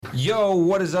Yo,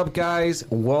 what is up, guys?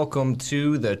 Welcome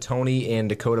to the Tony and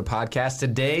Dakota podcast.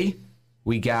 Today,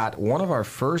 we got one of our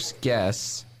first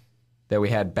guests that we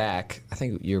had back. I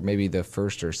think you're maybe the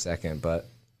first or second, but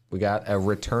we got a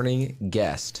returning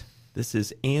guest. This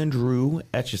is Andrew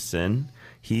Etchison.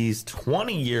 He's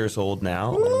 20 years old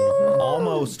now,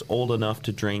 almost old enough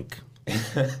to drink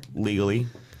legally.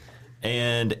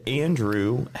 And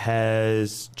Andrew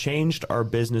has changed our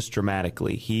business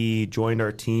dramatically. He joined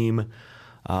our team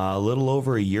a little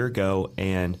over a year ago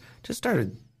and just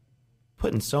started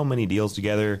putting so many deals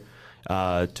together.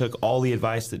 Took all the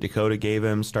advice that Dakota gave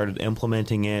him, started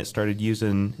implementing it, started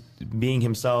being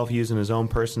himself, using his own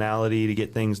personality to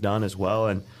get things done as well.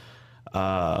 And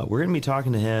we're going to be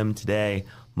talking to him today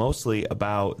mostly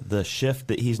about the shift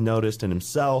that he's noticed in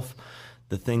himself,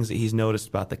 the things that he's noticed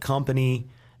about the company,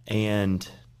 and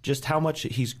just how much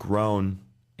he's grown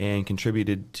and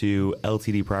contributed to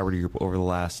LTD Property Group over the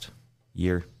last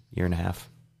year and a half.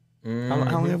 How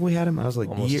long have we had him? I was like,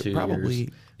 almost 2 probably years.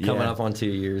 Coming up on 2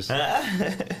 years.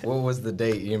 What was the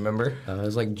date? You remember? It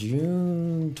was like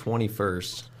June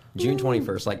 21st. June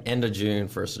 21st, like end of June,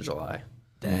 1st of July.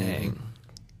 Dang.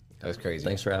 That was crazy.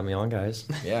 Thanks for having me on, guys.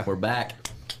 Yeah. We're back.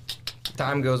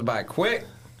 Time goes by quick.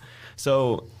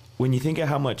 So when you think of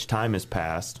how much time has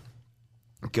passed,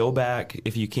 go back,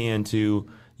 if you can, to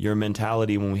your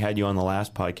mentality when we had you on the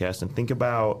last podcast and think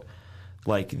about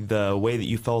like the way that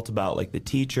you felt about like the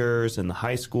teachers and the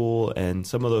high school and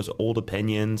some of those old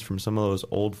opinions from some of those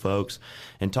old folks,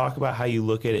 and talk about how you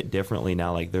look at it differently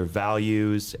now, like their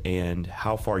values and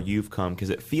how far you've come, because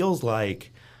it feels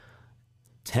like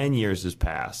 10 years has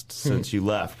passed since you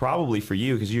left, probably for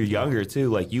you because you're younger too.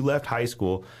 Like you left high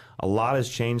school, a lot has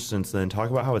changed since then.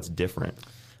 Talk about how it's different.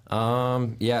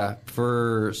 So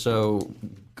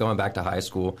going back to high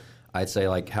school, I'd say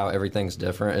like how everything's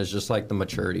different is just like the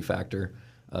maturity factor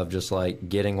of just like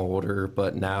getting older,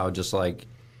 but now just like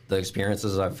the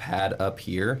experiences I've had up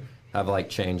here have like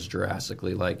changed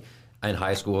drastically. Like in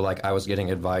high school, like I was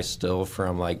getting advice still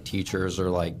from like teachers, or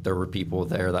like there were people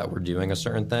there that were doing a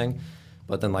certain thing,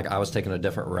 but then like I was taking a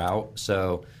different route.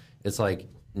 So it's like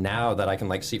now that I can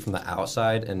like see from the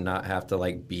outside and not have to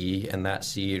like be in that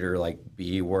seat or like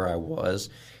be where I was,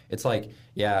 it's like,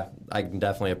 yeah, I can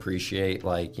definitely appreciate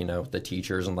like, you know, the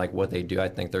teachers and like what they do. I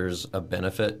think there's a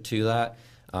benefit to that.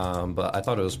 But I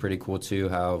thought it was pretty cool too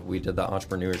how we did the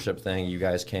entrepreneurship thing. You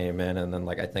guys came in, and then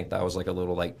like I think that was like a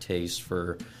little like taste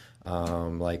for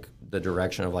like the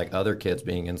direction of like other kids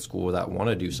being in school that want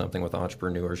to do something with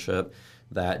entrepreneurship,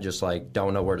 that just like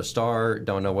don't know where to start,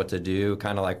 don't know what to do,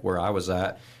 kind of like where I was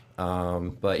at.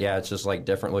 But yeah, it's just like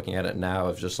different looking at it now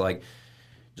of just like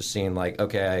just seeing like,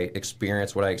 okay, I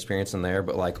experienced what I experienced in there,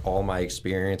 but like all my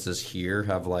experiences here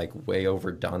have like way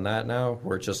overdone that now,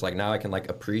 where it's just like now I can like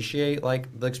appreciate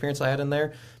like the experience I had in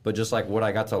there, but just like what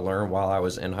I got to learn while I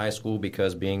was in high school,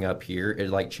 because being up here, it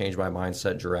like changed my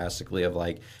mindset drastically of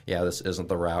like, yeah, this isn't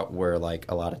the route where like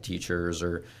a lot of teachers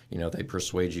or, you know, they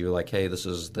persuade you like, hey, this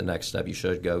is the next step you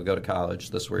should go to college.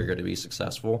 This is where you're going to be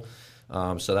successful.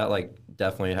 So that like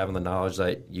definitely having the knowledge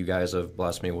that you guys have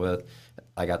blessed me with,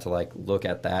 I got to like look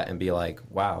at that and be like,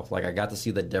 wow, like I got to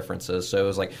see the differences. So it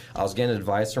was like I was getting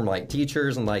advice from like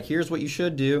teachers and like, here's what you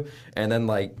should do, and then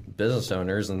like business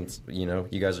owners, and you know,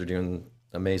 you guys are doing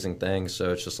amazing things.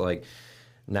 So it's just like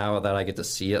now that I get to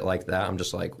see it like that, I'm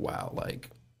just like, wow, like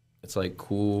it's like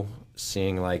cool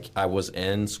seeing like I was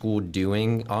in school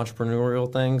doing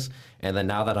entrepreneurial things, and then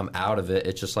now that I'm out of it,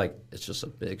 it's just like it's just a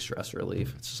big stress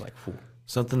relief. It's just like whew.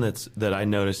 Something that I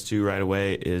noticed too right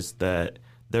away is that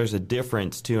there's a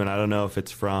difference too, and I don't know if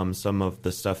it's from some of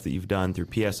the stuff that you've done through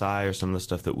PSI or some of the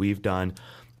stuff that we've done,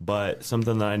 but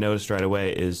something that I noticed right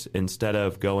away is instead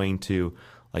of going to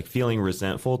like feeling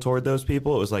resentful toward those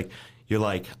people, it was like you're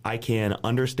like, I can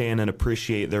understand and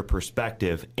appreciate their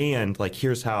perspective, and like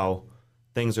here's how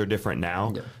things are different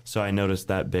now. Yeah. So I noticed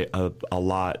that a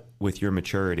lot with your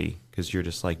maturity, because you're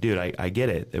just like, dude, I get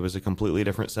it. It was a completely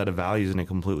different set of values and a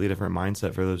completely different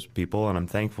mindset for those people, and I'm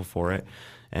thankful for it.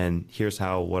 And here's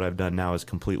how what I've done now is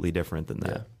completely different than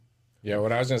that. Yeah,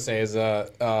 what I was going to say is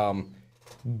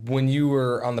when you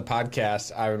were on the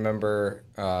podcast, I remember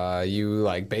you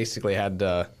like basically had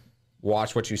to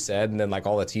watch what you said, and then like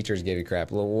all the teachers gave you crap.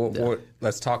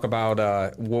 Let's talk about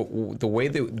the way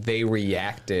that they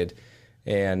reacted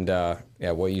and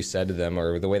what you said to them,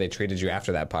 or the way they treated you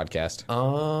after that podcast.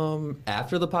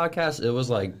 After the podcast, it was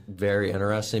like very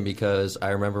interesting, because I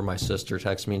remember my sister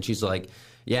texted me and she's like,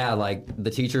 yeah, like the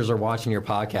teachers are watching your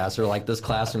podcast, or like this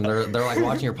classroom, they're like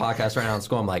watching your podcast right now in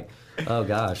school. I'm like, oh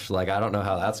gosh, like I don't know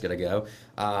how that's gonna go.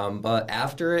 But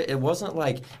after it wasn't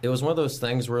like, it was one of those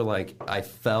things where like I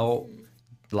felt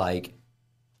like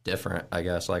different, I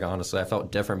guess. Like, honestly, I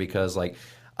felt different because, like,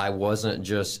 I wasn't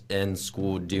just in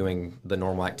school doing the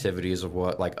normal activities of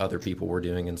what, like, other people were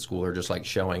doing in school or just, like,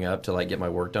 showing up to, like, get my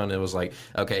work done. It was like,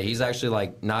 okay, he's actually,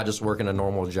 like, not just working a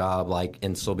normal job, like,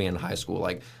 and still being in high school.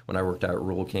 Like, when I worked at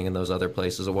Rule King and those other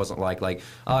places, it wasn't like,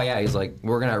 oh, yeah, he's, like,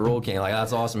 working at Rule King. Like,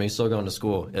 that's awesome. He's still going to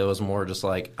school. It was more just,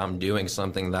 like, I'm doing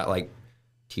something that, like,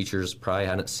 teachers probably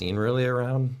hadn't seen really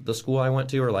around the school I went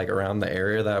to or, like, around the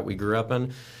area that we grew up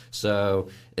in. So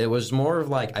it was more of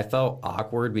like I felt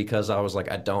awkward because I was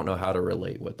like, I don't know how to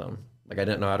relate with them. Like, I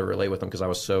didn't know how to relate with them because I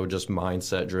was so just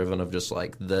mindset driven of just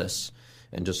like this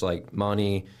and just like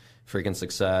money, freaking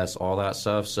success, all that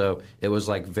stuff. So it was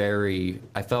like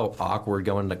I felt awkward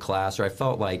going into class, or I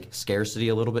felt like scarcity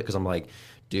a little bit because I'm like,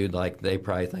 dude, like they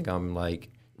probably think I'm like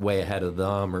way ahead of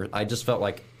them, or I just felt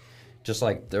like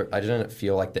I didn't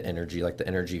feel like the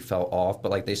energy felt off,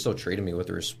 but like they still treated me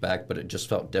with respect, but it just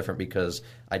felt different because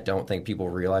I don't think people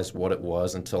realized what it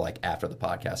was until like after the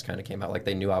podcast kind of came out. Like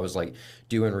they knew I was like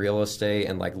doing real estate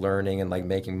and like learning and like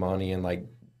making money and like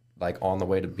on the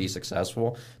way to be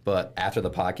successful. But after the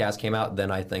podcast came out,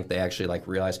 then I think they actually like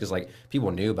realized, because like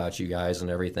people knew about you guys and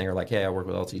everything, or like, hey, I work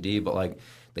with LTD, but like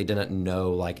they didn't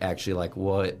know like actually like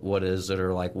what is it,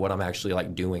 or like what I'm actually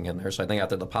like doing in there. So I think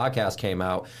after the podcast came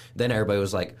out, then everybody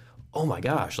was like, oh my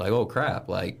gosh, like, oh crap,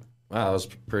 like wow, it was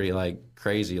pretty like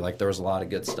crazy. Like there was a lot of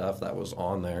good stuff that was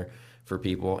on there for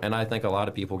people, and I think a lot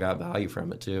of people got value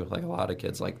from it too. Like a lot of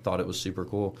kids like thought it was super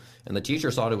cool, and the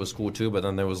teachers thought it was cool too. But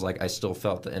then there was like I still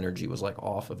felt the energy was like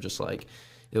off of just like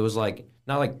it was like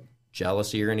not like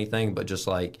jealousy or anything, but just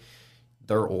like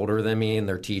they're older than me and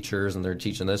they're teachers and they're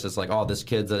teaching this. It's like, oh, this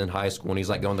kid's in high school and he's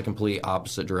like going the complete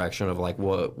opposite direction of like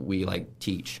what we like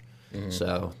teach. Mm-hmm.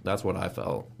 So that's what I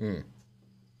felt. Mm.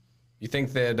 You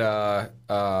think that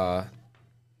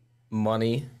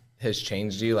money has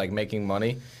changed you, like making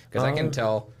money? Because I can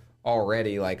tell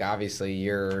already, like obviously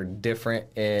you're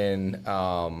different in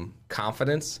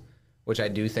confidence, which I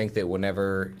do think that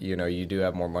whenever, you do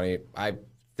have more money, I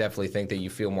definitely think that you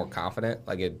feel more confident.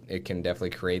 Like it can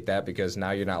definitely create that, because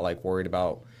now you're not like worried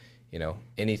about,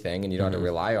 anything, and you don't have to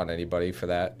rely on anybody for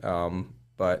that.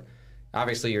 But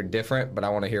obviously you're different, but I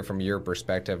want to hear from your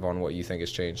perspective on what you think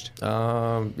has changed.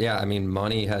 Yeah, I mean,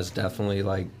 money has definitely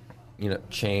like,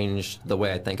 changed the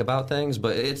way I think about things,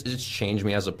 but it's changed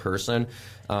me as a person.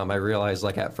 I realized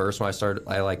like at first when I started,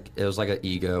 it was like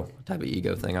an type of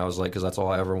ego thing. I was like, because that's all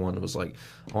I ever wanted was like,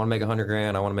 I want to make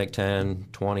 $100,000, I want to make 10,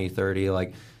 20, 30.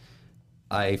 Like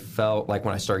I felt like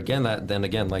when I started getting that, then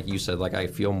again, like you said, like I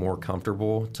feel more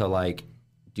comfortable to like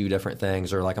do different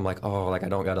things, or like I'm like, oh, like I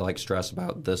don't got to like stress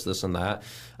about this and that.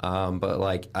 But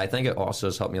like I think it also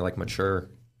has helped me like mature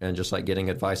and just like getting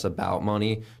advice about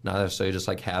money, not necessarily just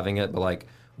like having it, but like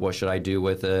what should I do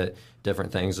with it,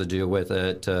 different things to do with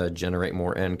it to generate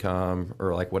more income,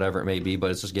 or like whatever it may be. But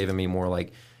it's just giving me more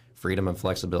like freedom and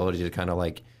flexibility to kind of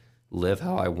like live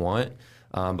how I want.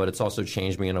 But it's also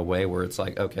changed me in a way where it's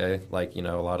like, okay, like, a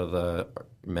lot of the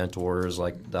mentors,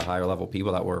 like the higher level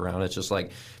people that were around, it's just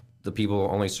like the people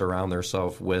only surround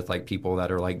themselves with like people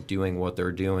that are like doing what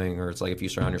they're doing, or it's like if you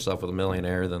surround yourself with a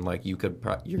millionaire, then like you're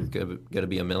gonna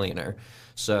be a millionaire.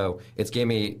 So it's gave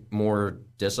me more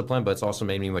discipline, but it's also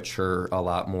made me mature a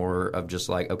lot more of just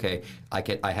like, okay,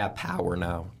 I have power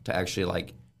now to actually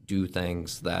like do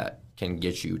things that can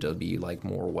get you to be like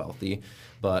more wealthy.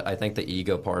 But I think the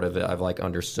ego part of it, I've like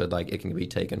understood like it can be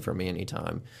taken from me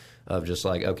anytime. Of just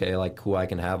like, okay, like cool, I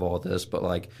can have all this, but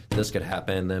like this could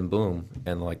happen, and then boom,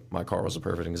 and like my car was a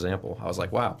perfect example. I was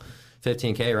like, wow,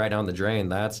 $15K right down the drain.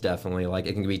 That's definitely like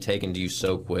it can be taken to you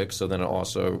so quick. So then it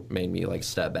also made me like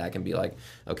step back and be like,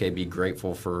 okay, be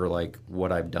grateful for like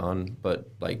what I've done, but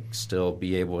like still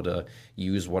be able to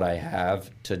use what I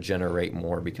have to generate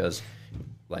more, because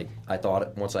like I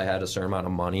thought once I had a certain amount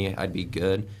of money I'd be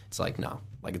good. It's like no,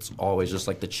 like it's always just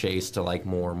like the chase to like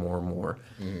more.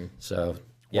 Mm-hmm. So.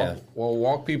 Yeah. Well,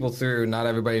 walk people through. Not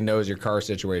everybody knows your car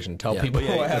situation. Tell people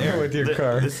what happened with your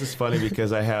car. This is funny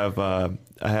because I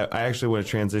actually want to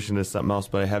transition to something else,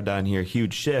 but I have down here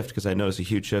huge shift, because I noticed a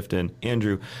huge shift in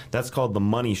Andrew. That's called the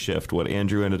money shift. What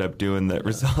Andrew ended up doing that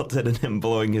resulted in him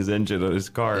blowing his engine on his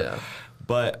car. Yeah.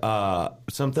 But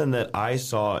something that I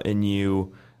saw in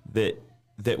you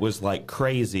that was like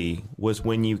crazy was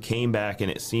when you came back,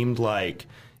 and it seemed like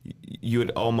you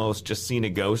had almost just seen a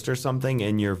ghost or something,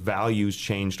 and your values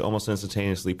changed almost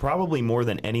instantaneously, probably more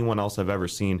than anyone else I've ever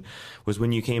seen, was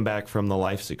when you came back from the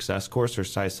Life Success course or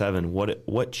Size 7.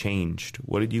 What changed?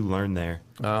 What did you learn there?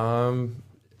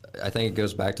 I think it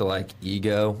goes back to like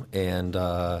ego, and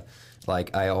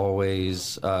like I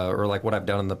always, or like what I've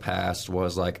done in the past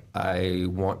was like I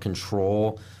want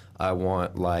control. I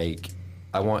want like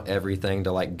I want everything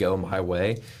to like go my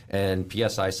way. And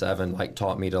PSI 7 like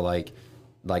taught me to like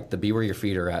the be where your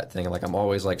feet are at thing. Like I'm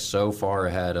always like so far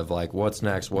ahead of like what's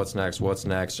next,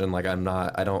 and like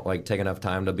I don't like take enough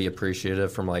time to be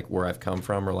appreciative from like where I've come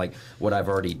from or like what I've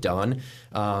already done.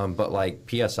 But like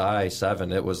PSI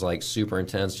 7, it was like super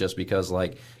intense just because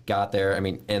like got there. I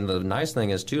mean, and the nice thing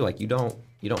is too, like you don't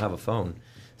have a phone,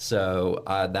 so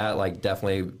that like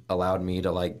definitely allowed me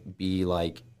to like be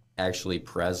like actually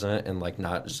present and like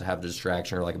not just have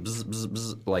distraction or like bzz, bzz,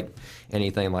 bzz, like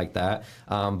anything like that.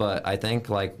 But I think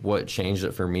like what changed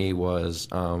it for me was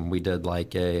we did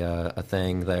like a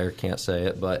thing there, can't say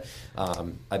it, but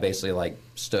I basically like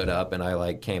stood up and I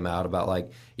like came out about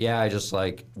like, yeah, I just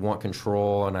like want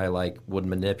control and I like would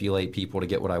manipulate people to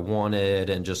get what I wanted,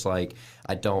 and just like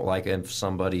I don't like if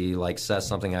somebody like says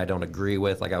something I don't agree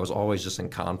with. Like I was always just in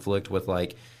conflict with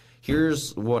like,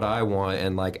 here's what I want,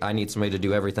 and like I need somebody to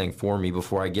do everything for me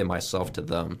before I give myself to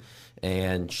them.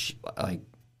 And like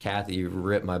Kathy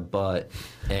ripped my butt,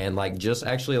 and like just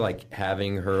actually like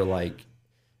having her like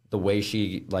the way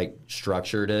she like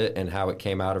structured it and how it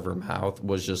came out of her mouth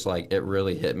was just like it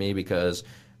really hit me, because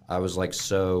I was like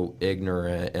so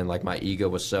ignorant and like my ego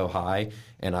was so high,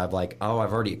 and I've like, oh,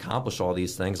 I've already accomplished all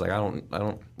these things, like I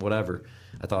don't whatever.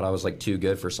 I thought I was like too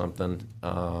good for something,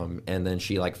 and then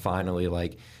she like finally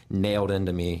like nailed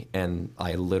into me, and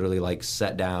I literally like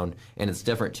sat down. And it's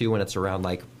different too when it's around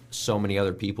like so many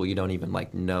other people you don't even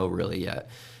like know really yet,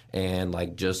 and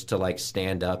like just to like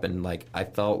stand up, and like I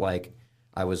felt like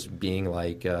I was being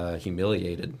like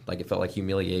humiliated, like it felt like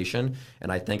humiliation.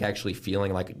 And I think actually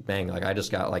feeling like, bang, like I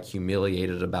just got like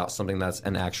humiliated about something that's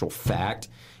an actual fact,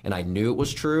 and I knew it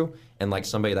was true, and like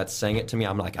somebody that's saying it to me,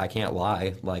 I'm like, I can't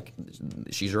lie, like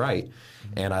she's right.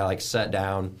 And I like sat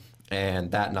down,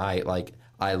 and that night like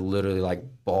I literally like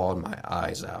bawled my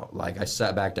eyes out. Like I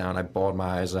sat back down, I bawled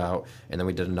my eyes out, and then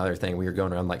we did another thing. We were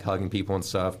going around like hugging people and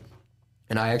stuff,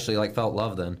 and I actually like felt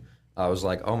love then. I was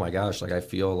like, oh my gosh, like I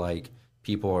feel like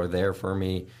people are there for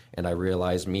me, and I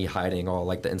realized me hiding all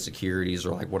like the insecurities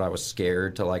or like what I was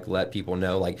scared to like let people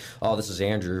know, like, oh, this is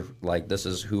Andrew, like this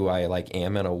is who I like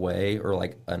am in a way, or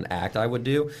like an act I would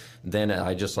do. Then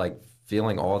I just like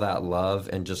feeling all that love,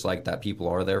 and just like that people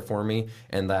are there for me,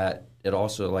 and that it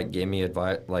also like gave me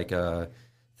advice, like a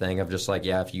thing of just like,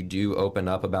 yeah, if you do open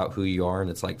up about who you are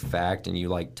and it's like fact, and you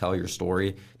like tell your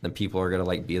story, then people are gonna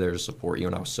like be there to support you.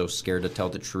 And I was so scared to tell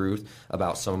the truth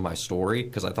about some of my story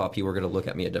because I thought people were gonna look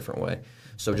at me a different way.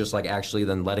 So just like actually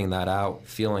then letting that out,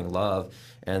 feeling love.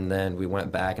 And then we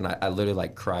went back, and I literally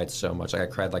like cried so much. Like I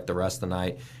cried like the rest of the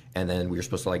night. And then we were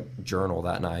supposed to like journal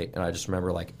that night, and I just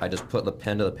remember like I just put the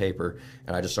pen to the paper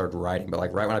and I just started writing. But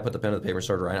like right when I put the pen to the paper and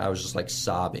started writing, I was just like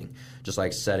sobbing, just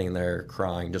like sitting there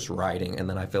crying, just writing. And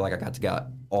then I feel like I got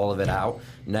all of it out.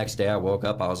 Next day I woke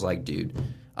up, I was like, dude,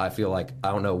 I feel like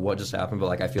I don't know what just happened, but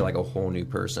like I feel like a whole new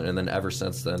person. And then ever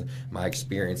since then, my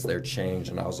experience there changed,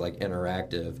 and I was like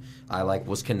interactive. I like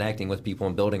was connecting with people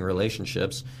and building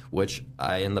relationships, which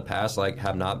I in the past like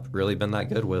have not really been that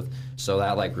good with. So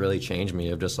that like really changed me,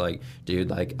 of just like, dude,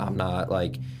 like I'm not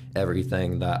like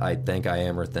everything that I think I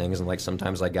am or things, and like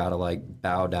sometimes I gotta like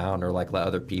bow down or like let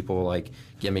other people like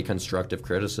give me constructive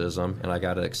criticism, and I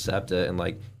gotta accept it and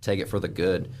like take it for the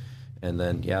good. And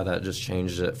then, yeah, that just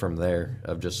changed it from there,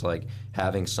 of just like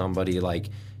having somebody like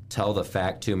tell the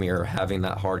fact to me, or having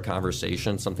that hard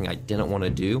conversation, something I didn't want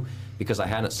to do because I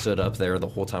hadn't stood up there the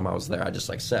whole time I was there. I just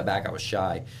like sat back, I was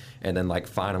shy. And then like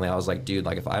finally I was like, dude,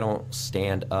 like if I don't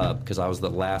stand up, because I was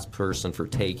the last person for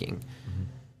taking,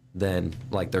 then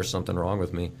like there's something wrong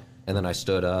with me. And then I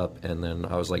stood up, and then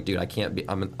I was like, dude, I can't be,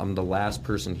 I'm the last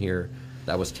person here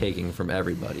that was taking from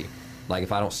everybody. Like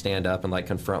if I don't stand up and like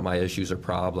confront my issues or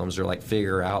problems, or like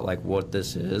figure out like what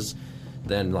this is,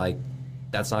 then like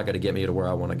that's not going to get me to where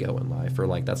I want to go in life, or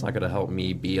like that's not going to help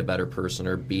me be a better person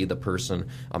or be the person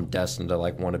I'm destined to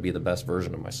like want to be the best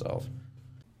version of myself.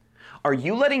 Are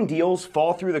you letting deals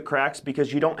fall through the cracks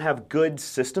because you don't have good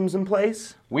systems in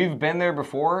place? We've been there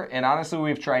before, and honestly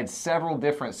we've tried several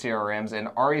different CRMs, and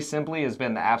RE Simply has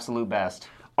been the absolute best.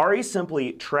 RE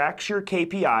Simply tracks your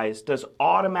KPIs, does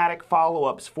automatic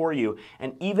follow-ups for you,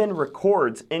 and even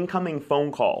records incoming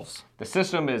phone calls. The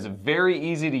system is very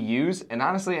easy to use, and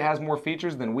honestly it has more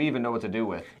features than we even know what to do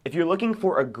with. If you're looking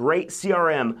for a great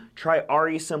CRM, try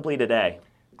RE Simply today.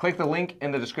 Click the link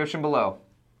in the description below.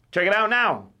 Check it out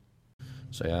now.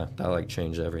 So yeah, that like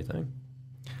changed everything.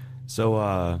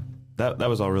 So that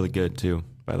was all really good too,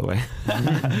 by the way.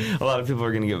 A lot of people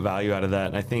are going to get value out of that,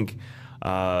 and I think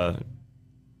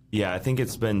Yeah, I think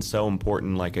it's been so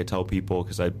important, like I tell people,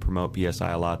 because I promote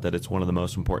PSI a lot, that it's one of the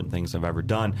most important things I've ever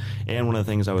done, and one of the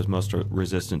things I was most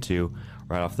resistant to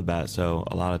right off the bat. So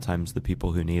a lot of times the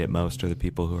people who need it most are the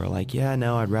people who are like, yeah,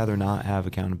 no, I'd rather not have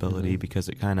accountability because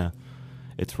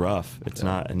it's rough. It's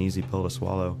not an easy pill to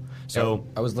swallow. So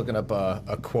I was looking up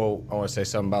a quote. I want to say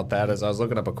something about that. As I was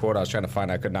looking up a quote, I was trying to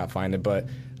find. I could not find it, but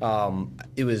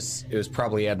it was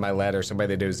probably Ed Milet or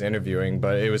somebody that was interviewing.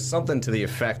 But it was something to the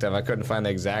effect of, I couldn't find the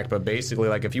exact, but basically,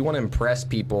 like, if you want to impress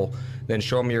people, then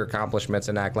show them your accomplishments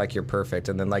and act like you're perfect.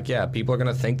 And then, like, yeah, people are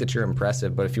gonna think that you're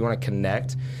impressive. But if you want to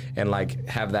connect and like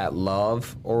have that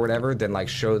love or whatever, then like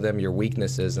show them your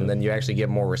weaknesses, and then you actually get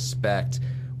more respect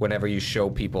whenever you show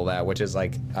people that, which is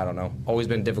like, I don't know, always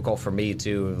been difficult for me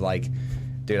too. Like,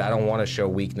 dude, I don't want to show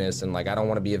weakness, and like I don't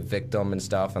want to be a victim and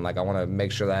stuff, and like I want to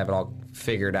make sure that I have it all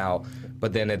figured out.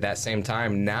 But then at that same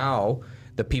time, now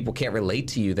the people can't relate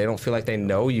to you. They don't feel like they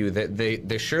know you.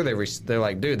 They're sure they're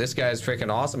like, dude, this guy's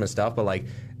freaking awesome and stuff. But like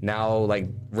now,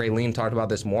 like Raylene talked about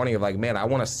this morning, of like, man, I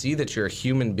want to see that you're a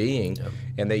human being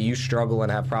and that you struggle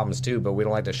and have problems too. But we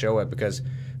don't like to show it, because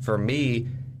for me,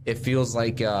 it feels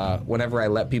like whenever I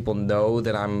let people know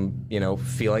that I'm,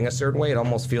 feeling a certain way, it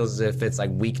almost feels as if it's like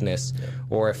weakness,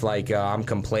 or if like I'm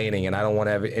complaining, and I don't want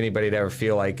anybody to ever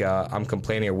feel like I'm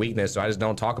complaining or weakness, so I just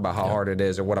don't talk about how hard it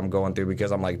is or what I'm going through,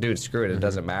 because I'm like, dude, screw it, it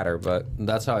doesn't matter. But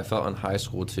that's how I felt in high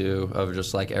school too, of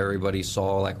just like everybody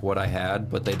saw like what I had,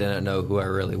 but they didn't know who I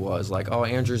really was. Like, oh,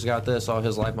 Andrew's got this, oh,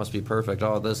 his life must be perfect,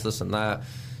 oh, this and that,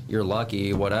 you're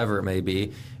lucky, whatever it may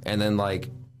be. And then like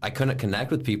I couldn't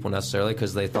connect with people necessarily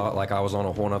because they thought like I was on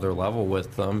a whole other level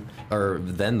with them or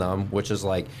than them, which is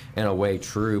like in a way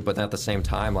true. But at the same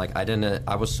time, like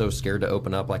I was so scared to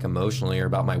open up like emotionally or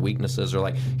about my weaknesses, or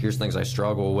like here's things I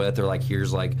struggle with, or like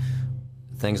here's like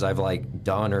things I've like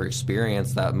done or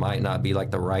experienced that might not be like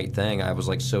the right thing. I was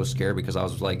like so scared because I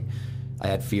was like, I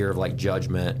had fear of like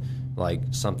judgment, like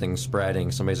something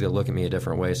spreading, somebody's gonna look at me a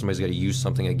different way, somebody's gonna use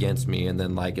something against me, and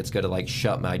then like it's gonna like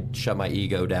shut my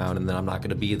ego down, and then I'm not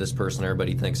gonna be this person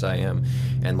everybody thinks I am.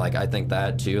 And like I think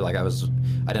that too, like I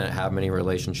didn't have many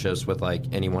relationships with like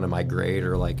anyone in my grade,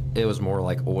 or like it was more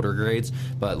like older grades,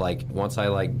 but like once I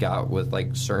like got with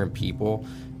like certain people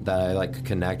that I like could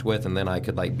connect with, and then I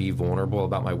could like be vulnerable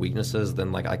about my weaknesses,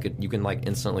 then like you can like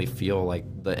instantly feel like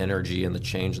the energy and the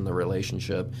change in the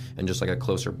relationship and just like a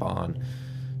closer bond.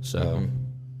 So,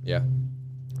 yeah.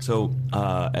 So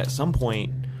at some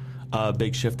point, a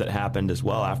big shift that happened as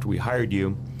well after we hired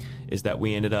you is that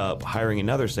we ended up hiring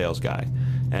another sales guy.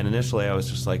 And initially I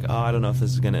was just like, oh, I don't know if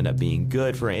this is going to end up being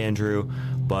good for Andrew.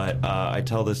 But I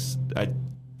told this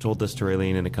to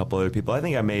Raylene and a couple other people. I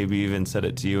think I maybe even said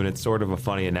it to you, and it's sort of a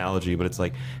funny analogy, but it's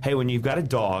like, hey, when you've got a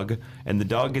dog and the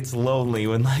dog gets lonely,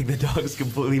 when like the dog's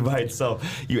completely by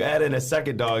itself, you add in a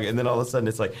second dog, and then all of a sudden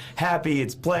it's like happy,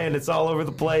 it's playing, it's all over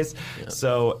the place. Yeah.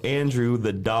 So Andrew,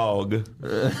 the dog,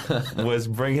 was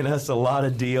bringing us a lot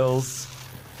of deals,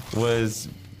 was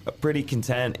pretty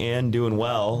content and doing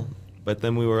well. But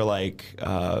then we were like,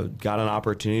 got an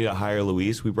opportunity to hire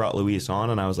Luis. We brought Luis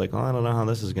on, and I was like, I don't know how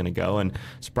this is going to go. And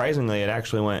surprisingly, it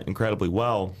actually went incredibly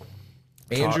well.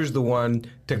 Andrew's the one,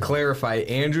 to clarify,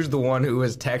 Andrew's the one who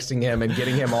was texting him and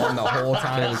getting him on the whole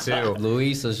time, too.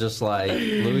 Luis is just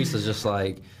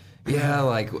like, yeah,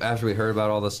 like after we heard about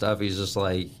all this stuff, he's just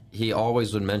like, he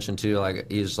always would mention too,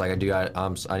 like he's just like,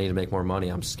 I need to make more money.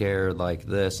 I'm scared, like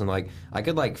this, and like I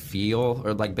could like feel,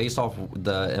 or like based off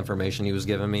the information he was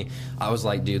giving me, I was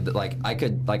like, dude, like I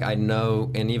could, like I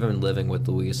know, and even living with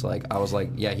Luis, like I was like,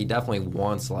 yeah, he definitely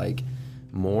wants like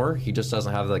more. He just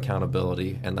doesn't have the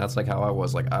accountability, and that's like how I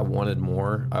was. Like I wanted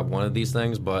more, I wanted these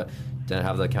things, but didn't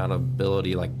have the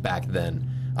accountability like back then,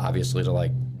 obviously, to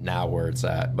like now where it's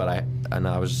at. But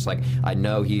I was just like, I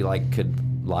know he like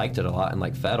liked it a lot and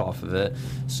like fed off of it,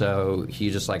 so he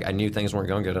just like, I knew things weren't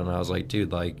going good, and I was like,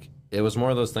 dude, like it was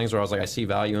more of those things where I was like, I see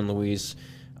value in Luis,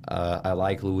 I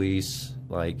like Luis,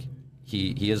 like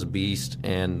he is a beast,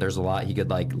 and there's a lot he could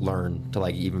like learn to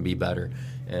like even be better.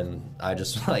 And I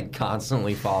just like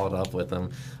constantly followed up with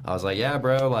him. I was like, yeah,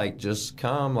 bro, like just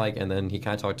come, like. And then he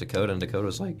kind of talked to Dakota, and Dakota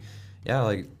was like, yeah,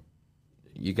 like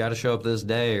you got to show up this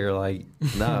day, or like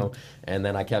no. And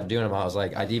then I kept doing them. I was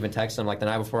like, I'd even text him like the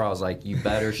night before. I was like, you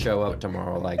better show up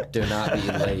tomorrow. Like, do not be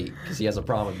late, because he has a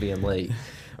problem with being late,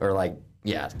 or like,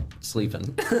 yeah,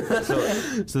 sleeping.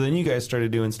 So then you guys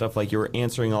started doing stuff like you were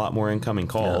answering a lot more incoming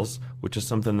calls, which is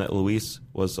something that Luis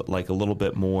was like a little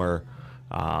bit more.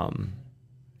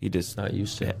 He just not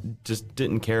used to. Just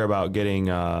didn't care about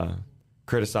getting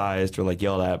criticized or like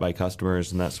yelled at by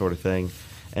customers and that sort of thing.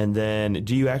 And then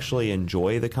do you actually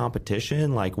enjoy the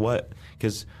competition? Like what,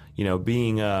 because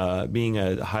being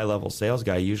a high level sales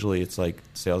guy, usually it's like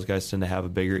sales guys tend to have a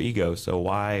bigger ego. So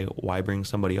why bring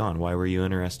somebody on? Why were you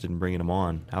interested in bringing them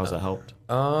on? How has that helped?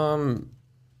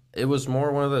 It was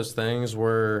more one of those things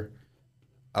where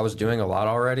I was doing a lot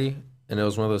already, and it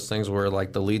was one of those things where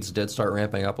like the leads did start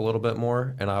ramping up a little bit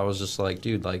more, and I was just like,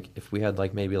 dude, like if we had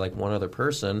like maybe like one other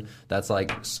person that's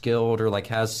like skilled or like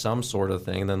has some sort of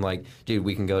thing, then like, dude,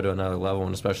 we can go to another level.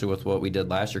 And especially with what we did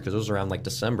last year, because it was around like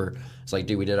December. It's like,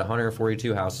 dude, we did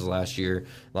 142 houses last year.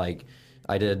 Like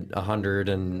I did 100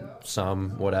 and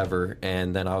some whatever,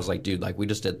 and then I was like, dude, like we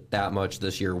just did that much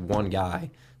this year, one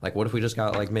guy. Like, what if we just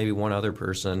got like maybe one other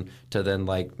person to then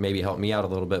like maybe help me out a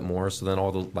little bit more? So then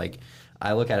all the like.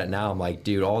 I look at it now, I'm like,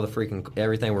 dude, all the freaking,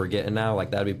 everything we're getting now,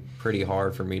 like, that'd be pretty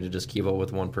hard for me to just keep up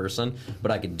with one person, but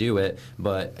I could do it.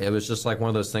 But it was just like one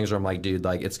of those things where I'm like, dude,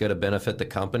 like, it's going to benefit the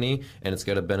company and it's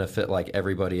going to benefit, like,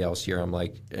 everybody else here. I'm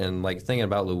like, and, like, thinking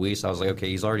about Luis, I was like, okay,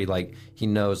 he's already, like, he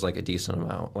knows, like, a decent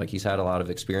amount. Like, he's had a lot of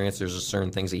experience. There's just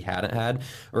certain things he hadn't had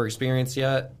or experienced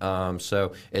yet.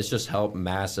 So it's just helped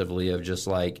massively of just,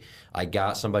 like, I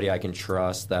got somebody I can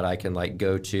trust that I can like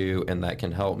go to and that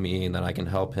can help me and that I can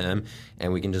help him,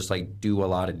 and we can just like do a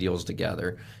lot of deals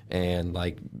together and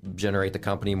like generate the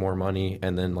company more money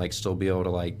and then like still be able to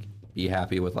like be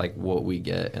happy with like what we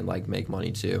get and like make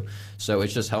money too. So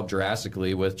it's just helped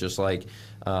drastically with just like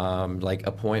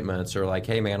appointments or like,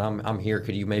 hey man, I'm here,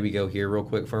 could you maybe go here real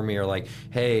quick for me, or like,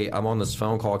 hey, I'm on this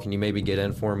phone call, can you maybe get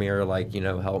in for me, or like,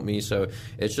 help me. So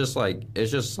it's just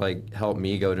like helped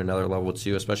me go to another level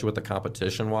too, especially with the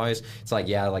competition wise. It's like,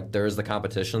 yeah, like there's the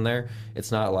competition there.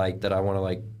 It's not like that I want to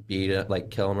like beat it, like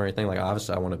kill him or anything. Like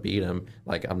obviously I want to beat him.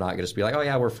 Like I'm not gonna just be like, oh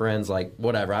yeah, we're friends, like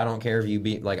whatever, I don't care if you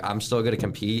beat. Like I'm still gonna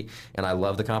compete and I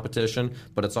love the competition,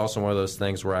 but it's also one of those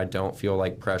things where I don't feel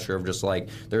like pressure of just like,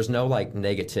 there's no like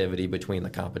negativity between the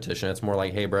competition. It's more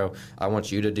like, hey bro, I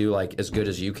want you to do like as good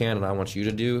as you can and I want you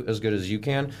to do as good as you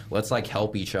can. Let's like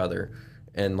help each other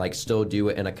and like still do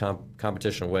it in a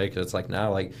competition way, because it's like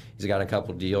now like he's got a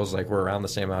couple deals, like we're around the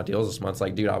same amount of deals this month. It's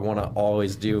like, dude, I want to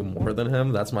always do more than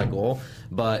him. That's my goal.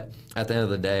 But at the end of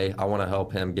the day, I want to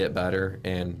help him get better.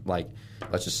 And like,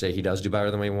 let's just say he does do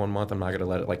better than me 1 month. I'm not going to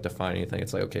let it like define anything.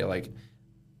 It's like, okay, like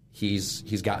he's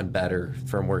gotten better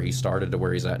from where he started to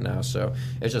where he's at now. So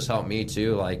it's just helped me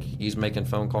too. Like he's making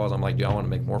phone calls. I'm like, dude, I want to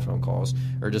make more phone calls,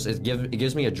 or just it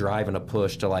gives me a drive and a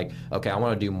push to like, okay, I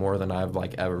want to do more than I've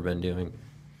like ever been doing.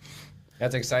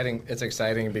 That's exciting. It's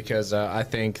exciting because I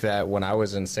think that when I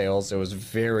was in sales, it was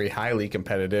very highly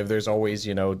competitive. There's always,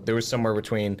 there was somewhere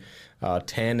between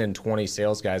 10 and 20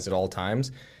 sales guys at all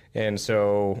times. And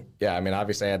so, yeah, I mean,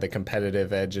 obviously I had the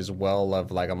competitive edge as well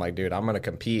of like, I'm like, dude, I'm going to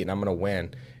compete and I'm going to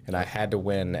win. And I had to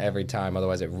win every time.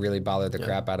 Otherwise, it really bothered the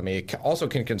crap out of me. It also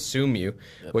can consume you,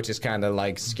 which is kind of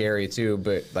like scary too.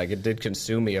 But like, it did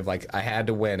consume me of like, I had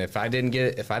to win. If I didn't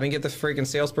get the freaking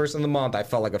salesperson of the month, I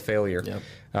felt like a failure.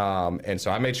 And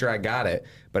so I made sure I got it,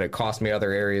 but it cost me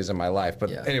other areas in my life.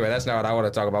 But anyway, that's not what I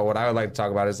want to talk about. What I would like to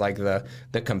talk about is like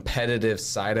the competitive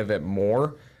side of it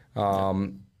more.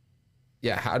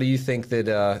 Yeah, how do you think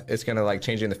that it's going to like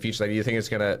change in the future? Like, do you think it's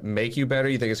going to make you better?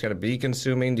 Do you think it's going to be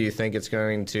consuming? Do you think it's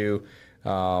going to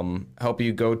help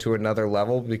you go to another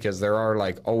level? Because there are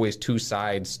like always two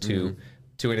sides to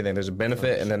anything. There's a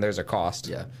benefit and then there's a cost.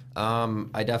 Yeah,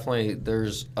 I definitely,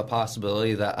 there's a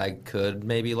possibility that I could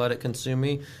maybe let it consume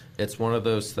me. It's one of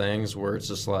those things where it's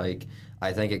just like,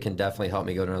 I think it can definitely help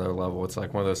me go to another level. It's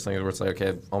like one of those things where it's like, okay,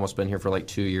 I've almost been here for like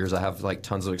 2 years. I have like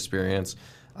tons of experience.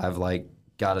 I've like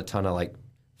got a ton of like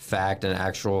fact and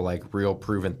actual like real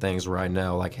proven things where I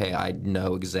know like, hey, I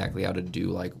know exactly how to do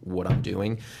like what I'm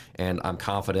doing, and I'm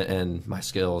confident in my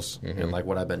skills and like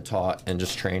what I've been taught, and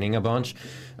just training a bunch,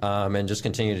 and just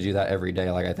continue to do that every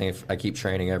day. Like I think if I keep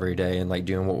training every day and like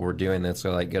doing what we're doing, that's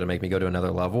like going to make me go to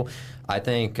another level. I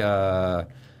think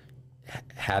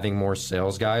having more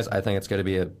sales guys, I think it's going to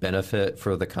be a benefit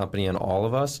for the company and all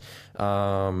of us.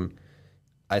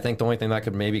 I think the only thing that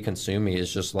could maybe consume me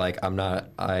is just like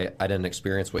I didn't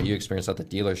experience what you experienced at the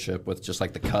dealership with just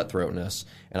like the cutthroatness.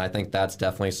 And I think that's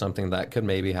definitely something that could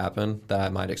maybe happen that I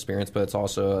might experience, but it's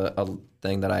also a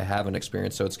thing that I haven't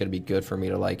experienced. So it's going to be good for me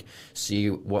to like see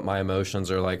what my emotions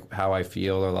are, like how I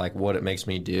feel, or like what it makes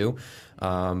me do.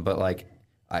 But like,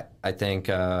 I think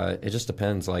it just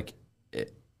depends, like,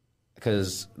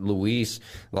 because Luis,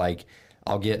 like,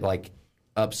 I'll get like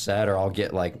upset or I'll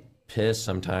get like pissed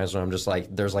sometimes when I'm just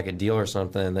like, there's like a deal or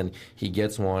something, and then he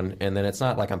gets one, and then it's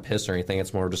not like I'm pissed or anything.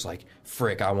 It's more just like,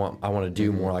 frick, I want to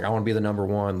do more. Like, I want to be the number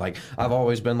one. Like, I've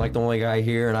always been like the only guy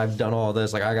here, and I've done all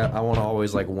this. Like, I want to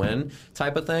always like win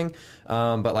type of thing.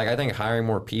 But like, I think hiring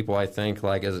more people, I think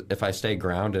like if I stay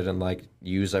grounded and like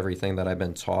use everything that I've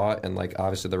been taught, and like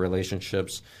obviously the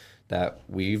relationships that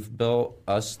we've built,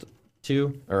 us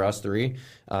three,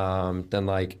 then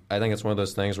like I think it's one of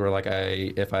those things where like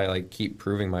if I like keep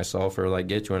proving myself or like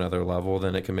get to another level,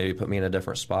 then it can maybe put me in a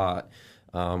different spot,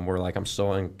 where like I'm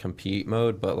still in compete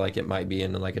mode, but like it might be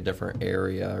in like a different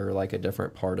area or like a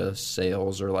different part of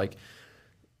sales or like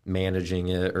managing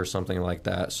it or something like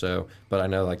that. So, but I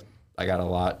know like I got a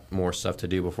lot more stuff to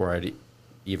do before I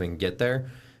even get there.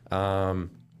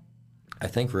 I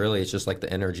think really it's just like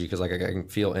the energy, because like I can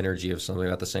feel energy of something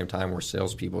at the same time. We're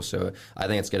salespeople, so I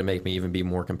think it's going to make me even be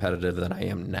more competitive than I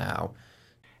am now.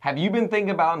 Have you been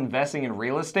thinking about investing in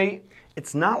real estate?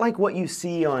 It's not like what you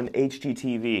see on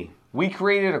HGTV. We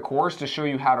created a course to show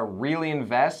you how to really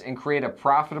invest and create a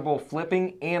profitable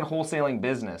flipping and wholesaling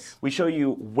business. We show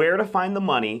you where to find the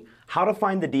money, how to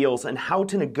find the deals, and how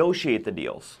to negotiate the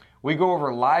deals. We go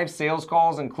over live sales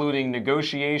calls, including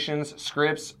negotiations,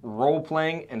 scripts,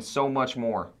 role-playing, and so much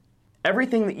more.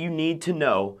 Everything that you need to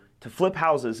know to flip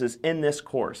houses is in this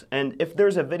course. And if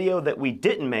there's a video that we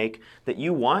didn't make that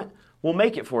you want, we'll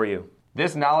make it for you.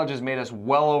 This knowledge has made us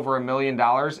well over $1 million,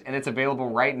 and it's available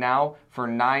right now for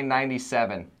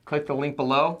 $9.97. Click the link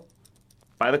below.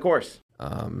 Buy the course.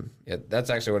 Yeah, that's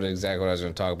actually exactly what I was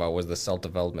going to talk about, was the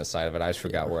self-development side of it. I just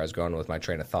forgot where I was going with my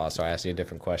train of thought, so I asked you a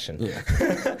different question.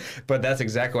 Yeah. But that's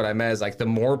exactly what I meant, is like the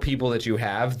more people that you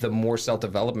have, the more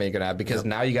self-development you're going to have, because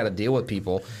now you got to deal with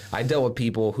people. I dealt with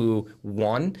people who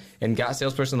won and got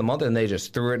salesperson of the month, and they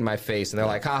just threw it in my face, and they're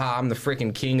like, haha, I'm the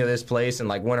freaking king of this place, and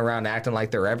like went around acting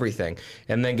like they're everything.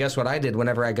 And then guess what I did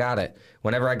whenever I got it?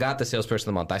 Whenever I got the salesperson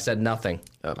of the month, I said nothing.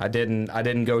 Yep. I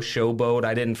didn't go showboat.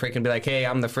 I didn't freaking be like, hey,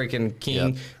 I'm the freaking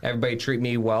king. Yep. Everybody treat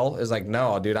me well. It's like,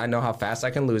 no, dude, I know how fast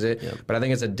I can lose it. Yep. But I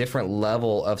think it's a different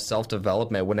level of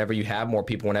self-development whenever you have more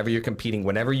people, whenever you're competing,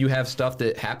 whenever you have stuff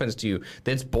that happens to you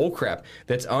that's bullcrap,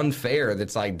 that's unfair,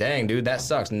 that's like, dang, dude, that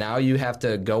sucks. Now you have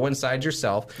to go inside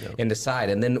yourself and decide.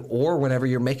 And then, or whenever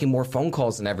you're making more phone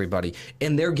calls than everybody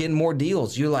and they're getting more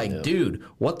deals, you're like, dude,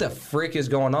 what the frick is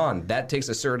going on? That takes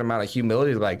a certain amount of humility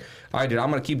to be like, all right, dude, I'm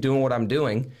going to keep doing what I'm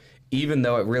doing, even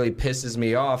though it really pisses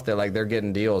me off that like they're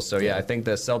getting deals. So yeah, I think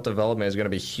the self-development is going to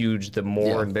be huge the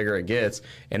more and bigger it gets.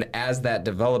 And as that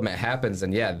development happens,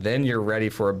 then then you're ready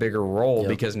for a bigger role,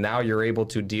 because now you're able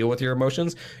to deal with your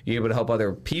emotions. You're able to help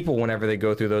other people whenever they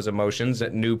go through those emotions,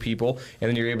 new people, and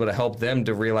then you're able to help them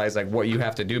to realize like what you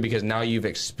have to do, because now you've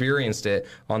experienced it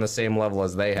on the same level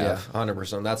as they have. Yeah,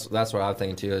 100%. That's what I'm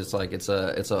thinking too. It's like it's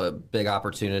a big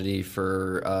opportunity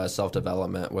for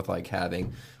self-development with like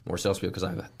having more salespeople,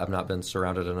 because I've not been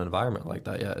surrounded in an environment like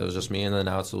that yet. It was just me, and then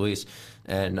now it's Luis.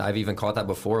 And I've even caught that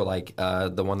before, like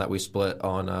the one that we split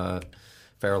on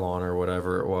Fairlawn or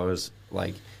whatever it was.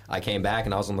 Like I came back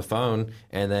and I was on the phone,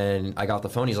 and then I got the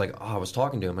phone. He's like, "Oh, I was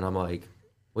talking to him," and I'm like,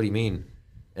 "What do you mean?"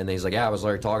 And then he's like, "Yeah, I was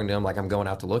already talking to him. Like I'm going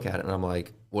out to look at it." And I'm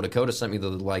like, "Well, Dakota sent me the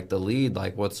lead.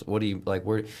 Like what do you like?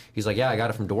 Where?" He's like, "Yeah, I got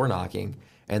it from door knocking."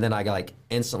 And then I got like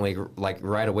instantly, like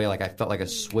right away, like I felt like a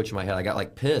switch in my head. I got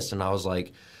like pissed, and I was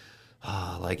like,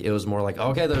 like it was more like,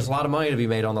 okay, there's a lot of money to be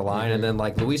made on the line. And then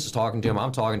like Luis is talking to him,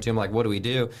 I'm talking to him, like, what do we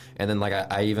do? And then like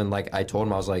I even like I told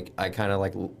him, I was like,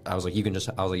 you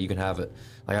can have it.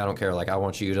 Like I don't care, like I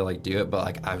want you to like do it. But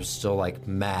like I was still like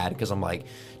mad, because I'm like,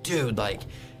 dude, like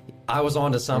I was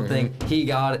onto something.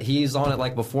 He's on it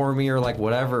like before me, or like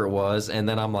whatever it was. And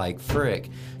then I'm like, frick.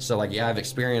 So like I've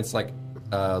experienced like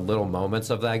little moments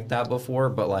of like that before,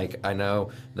 but like I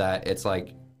know that it's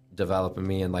like developing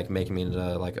me and like making me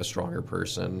into like a stronger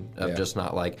person of just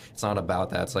not like, it's not about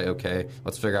that. It's like, okay,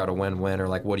 let's figure out a win-win, or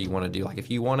like what do you want to do? Like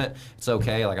if you want it, it's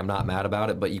okay, like I'm not mad about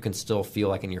it, but you can still feel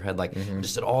like in your head like I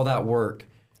just did all that work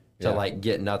to like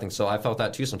get nothing. So I felt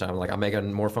that too sometimes. Like I'm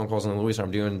making more phone calls than Luis, or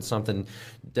I'm doing something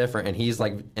different, and he's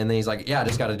like, and then he's like, yeah, I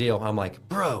just got a deal. I'm like,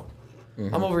 bro,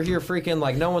 I'm over here freaking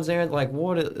like no one's there. Like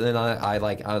what?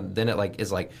 Then then it like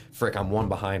is like, frick, I'm one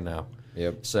behind now.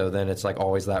 Yep. So then it's like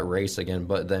always that race again,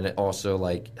 but then it also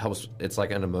like helps. It's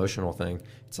like an emotional thing.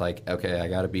 It's like, okay, I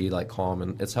got to be like calm,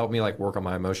 and it's helped me like work on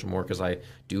my emotion more, because I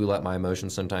do let my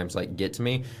emotions sometimes like get to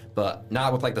me, but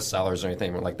not with like the sellers or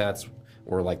anything. But like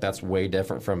that's way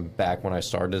different from back when I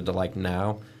started to like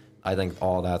now. I think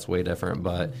all that's way different.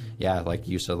 But yeah, like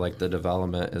you said, like the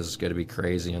development is going to be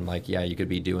crazy. And like, yeah, you could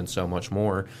be doing so much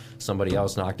more. Somebody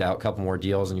else knocked out a couple more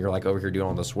deals and you're like over here doing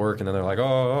all this work. And then they're like,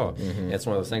 oh. It's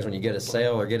one of those things when you get a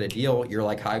sale or get a deal, you're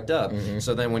like hyped up.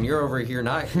 So then when you're over here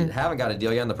not haven't got a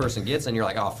deal yet and the person gets and you're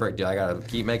like, oh, frick, dude, I got to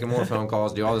keep making more phone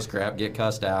calls, do all this crap, get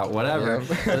cussed out, whatever. And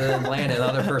then land and the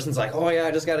other person's like, oh, yeah,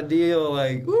 I just got a deal.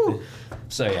 Like, woo.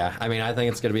 So, yeah, I mean, I think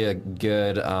it's going to be a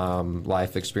good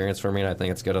life experience for me, and I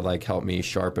think it's going to, like, help me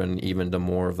sharpen even to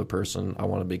more of the person I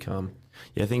want to become.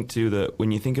 Yeah, I think, too, that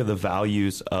when you think of the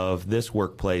values of this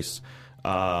workplace,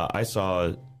 I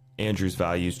saw Andrew's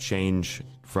values change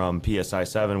from PSI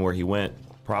 7, where he went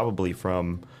probably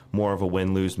from more of a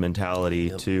win-lose mentality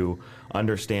to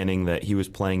understanding that he was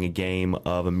playing a game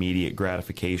of immediate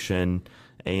gratification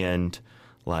and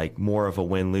like more of a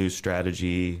win-lose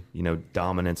strategy, you know,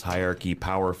 dominance, hierarchy,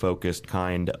 power-focused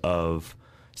kind of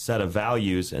set of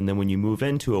values. And then when you move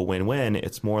into a win-win,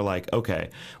 it's more like,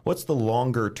 okay, what's the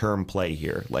longer-term play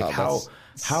here? Like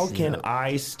how can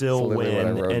I still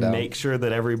win and make sure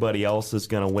that everybody else is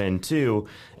going to win too?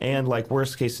 And like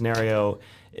worst-case scenario,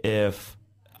 if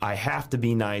I have to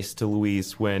be nice to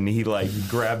Luis when he like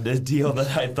grabbed a deal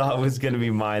that I thought was going to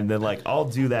be mine, then like I'll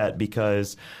do that,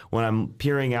 because when I'm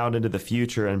peering out into the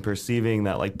future and perceiving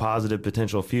that like positive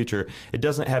potential future, it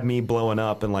doesn't have me blowing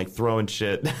up and like throwing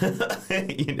shit.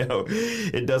 You know,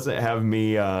 it doesn't have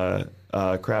me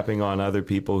crapping on other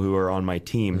people who are on my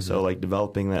team. So like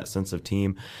developing that sense of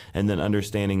team and then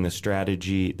understanding the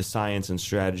strategy, the science and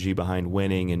strategy behind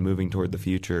winning and moving toward the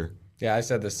future. Yeah, I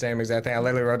said the same exact thing. I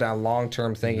literally wrote down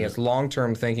long-term thinking. It's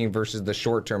long-term thinking versus the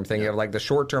short-term thinking. Of like the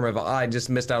short-term of, I just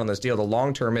missed out on this deal. The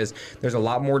long-term is there's a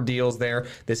lot more deals there.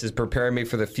 This is preparing me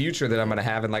for the future that I'm going to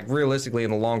have. And like realistically,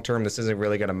 in the long-term, this isn't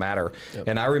really going to matter.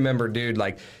 And I remember, dude,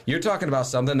 like you're talking about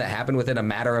something that happened within a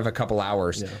matter of a couple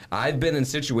hours. I've been in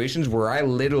situations where I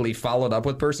literally followed up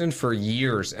with person for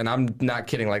years. And I'm not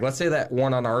kidding. Like let's say that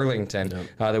one on Arlington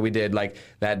that we did, like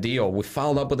that deal. We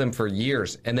followed up with him for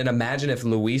years. And then imagine if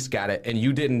Luis got it and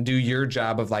you didn't do your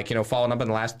job of like, you know, following up in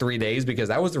the last 3 days, because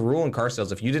that was the rule in car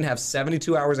sales. If you didn't have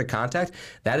 72 hours of contact,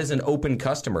 that is an open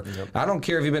customer. I don't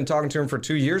care if you've been talking to him for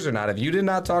 2 years or not. If you did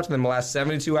not talk to them the last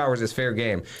 72 hours, it's fair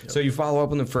game. So you follow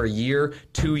up with them for a year,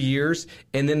 2 years,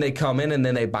 and then they come in and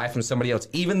then they buy from somebody else,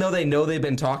 even though they know they've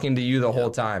been talking to you the whole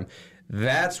time.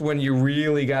 That's when you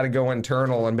really got to go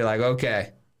internal and be like,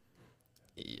 okay,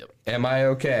 am I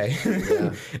okay?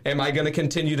 Am I going to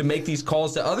continue to make these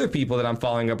calls to other people that I'm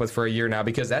following up with for a year now?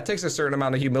 Because that takes a certain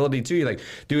amount of humility too. You're like,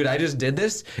 dude, I just did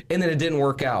this and then it didn't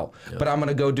work out, but I'm going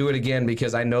to go do it again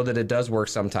because I know that it does work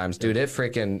sometimes. Dude,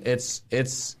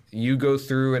 it's you go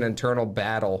through an internal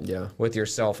battle with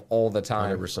yourself all the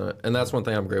time. 100%. And that's one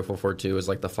thing I'm grateful for too, is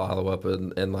like the follow-up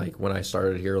and like when I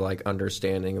started here, like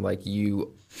understanding, like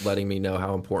you letting me know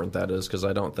how important that is, because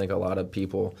I don't think a lot of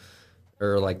people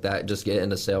or like that just get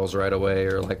into sales right away,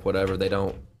 or like whatever. They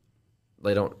don't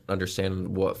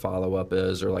understand what follow-up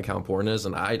is or like how important it is.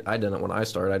 And I didn't when I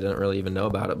started. I didn't really even know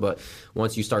about it. But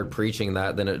once you start preaching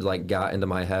that, then it like got into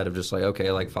my head of just like,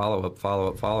 okay, like follow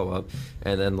up.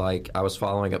 And then like I was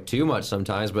following up too much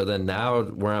sometimes. But then now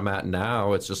where I'm at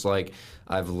now, it's just like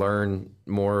I've learned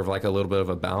more of like a little bit of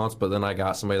a balance. But then I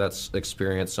got somebody that's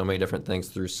experienced so many different things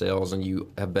through sales, and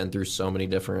you have been through so many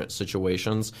different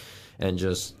situations and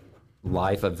just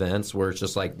life events where it's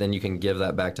just like then you can give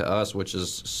that back to us, which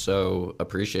is so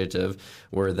appreciative,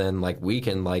 where then like we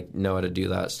can like know how to do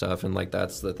that stuff. And like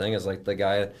that's the thing, is like the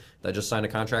guy that just signed a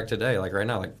contract today, like right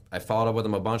now, like I followed up with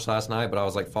him a bunch last night, but I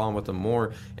was like following with him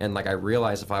more, and like I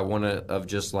realized if I wouldn't have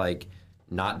just like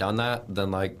not done that,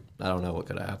 then like I don't know what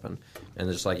could have happened.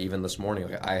 And just like even this morning,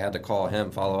 like, I had to call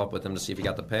him, follow up with him to see if he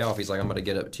got the payoff. He's like, I'm going to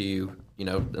get it to you, you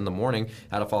know, in the morning,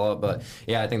 how to follow up. But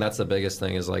yeah, I think that's the biggest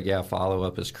thing is like, yeah, follow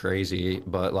up is crazy,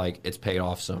 but like it's paid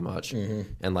off so much.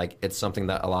 And like it's something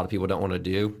that a lot of people don't want to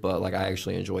do, but like I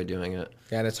actually enjoy doing it.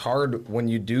 Yeah, and it's hard when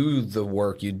you do the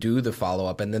work, you do the follow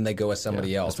up, and then they go with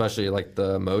somebody else. Especially like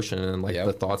the emotion and like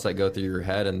the thoughts that go through your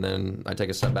head. And then I take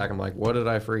a step back. I'm like, what did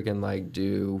I freaking like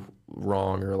do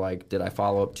wrong, or like did I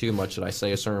follow up too much? Did I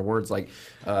say a certain words? Like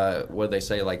what they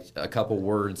say, like a couple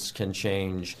words can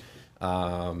change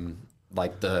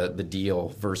like the deal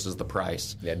versus the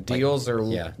price. Deals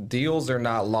are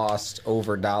not lost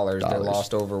over dollars. They're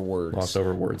lost over words. Lost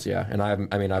over words, yeah. And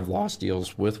I've lost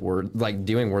deals with words, like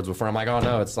doing words before. I'm like, oh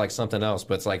no, it's like something else.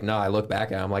 But it's like, no, I look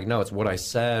back at it, I'm like, no, it's what I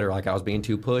said, or like I was being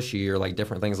too pushy, or like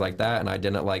different things like that. And I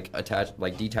didn't like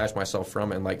detach myself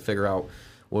from it and like figure out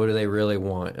what do they really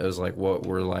want. It was like what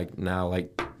we're like now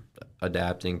like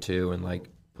adapting to and like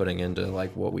putting into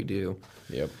like what we do.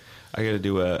 I got to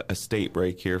do a state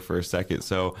break here for a second.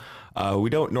 So we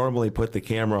don't normally put the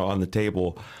camera on the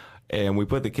table. And we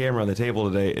put the camera on the table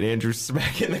today, and Andrew's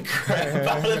smacking the crap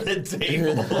out of the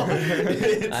table.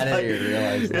 I didn't even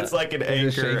realize that. It's like an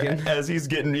anchor as he's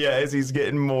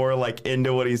getting more like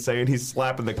into what he's saying. He's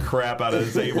slapping the crap out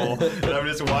of the table, and I'm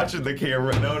just watching the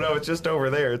camera. No, it's just over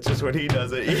there. It's just when he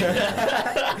does it.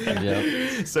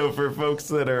 Yep. So for folks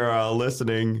that are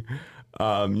listening,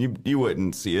 you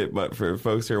wouldn't see it, but for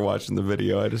folks who are watching the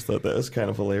video, I just thought that was kind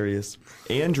of hilarious.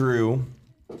 Andrew.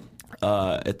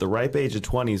 At the ripe age of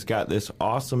 20, he's got this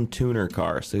awesome tuner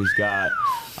car. So he's got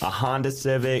a Honda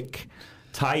Civic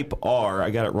Type R. I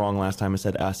got it wrong last time. I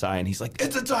said SI, and he's like,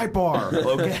 it's a Type R.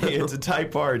 Okay, it's a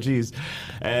Type R. Jeez.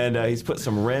 And he's put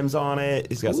some rims on it.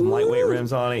 He's got some lightweight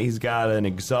rims on it. He's got an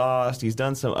exhaust. He's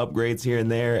done some upgrades here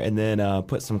and there, and then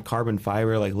put some carbon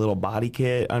fiber, like little body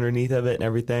kit underneath of it and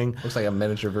everything. Looks like a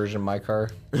miniature version of my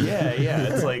car. Yeah.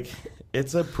 It's like...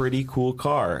 It's a pretty cool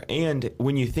car. And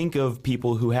when you think of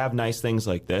people who have nice things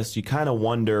like this, you kind of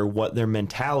wonder what their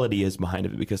mentality is behind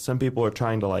it, because some people are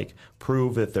trying to like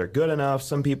prove that they're good enough.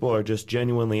 Some people are just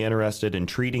genuinely interested in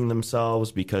treating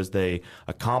themselves because they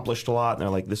accomplished a lot and they're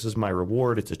like, this is my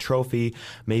reward. It's a trophy,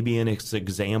 maybe an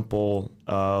example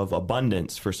of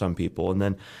abundance for some people. And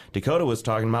then Dakota was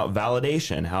talking about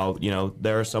validation, how,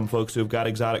 there are some folks who've got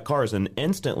exotic cars and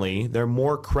instantly they're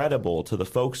more credible to the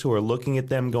folks who are looking at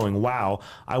them going, wow,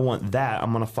 I want that.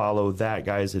 I'm going to follow that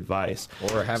guy's advice.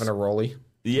 Or having a Rollie.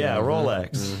 Yeah, Rolex.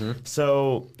 Mm-hmm.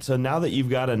 So now that you've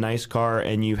got a nice car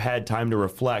and you've had time to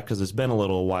reflect, because it's been a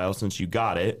little while since you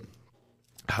got it,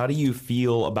 how do you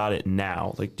feel about it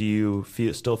now? Like, do you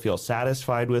still feel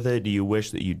satisfied with it? Do you wish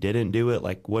that you didn't do it?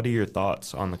 Like, what are your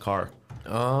thoughts on the car?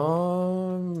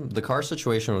 The car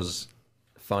situation was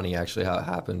funny, actually, how it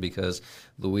happened, because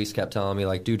Luis kept telling me,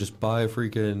 like, dude, just buy a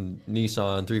freaking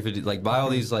Nissan 350, like, buy all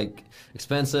these, like,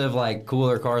 expensive, like,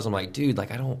 cooler cars. I'm like, dude,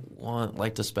 like, I don't want,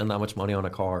 like, to spend that much money on a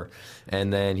car.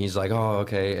 And then he's like, oh,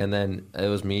 okay. And then it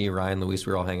was me, Ryan, Luis,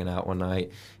 we were all hanging out one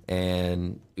night,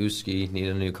 and Uski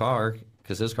needed a new car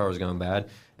because his car was going bad.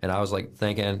 And I was, like,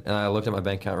 thinking, and I looked at my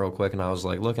bank account real quick, and I was,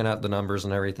 like, looking at the numbers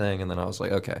and everything, and then I was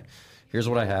like, okay, here's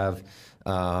what I have.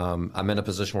 I'm in a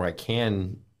position where I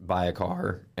can buy a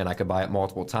car, and I could buy it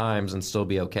multiple times and still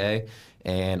be okay.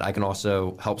 And I can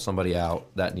also help somebody out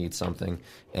that needs something.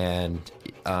 And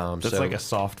that's like a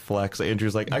soft flex.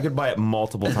 Andrew's like, I could buy it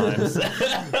multiple times.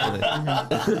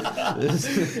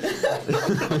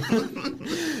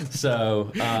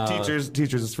 So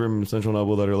teachers from Central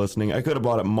Noble that are listening, I could have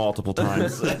bought it multiple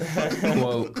times.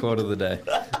 quote of the day.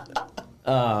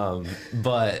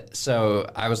 But so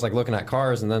I was like looking at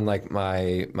cars, and then like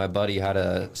my buddy had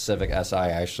a Civic Si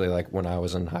actually, like when I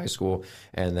was in high school,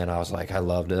 and then I was like, I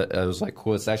loved it. It was like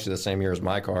cool. It's actually the same year as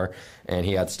my car, and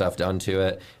he had stuff done to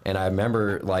it. And I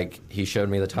remember like he showed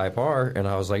me the Type R, and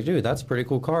I was like, dude, that's a pretty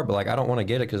cool car, but like I don't want to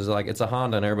get it because like it's a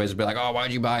Honda, and everybody's be like, oh,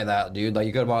 why'd you buy that, dude? Like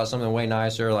you could have bought something way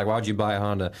nicer. Like why'd you buy a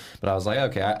Honda? But I was like,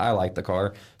 okay, I like the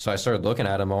car, so I started looking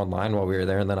at them online while we were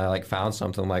there, and then I like found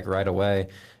something like right away.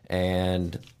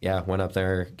 And yeah, went up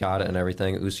there, got it and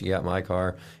everything. Usi got my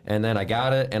car. And then I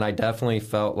got it, and I definitely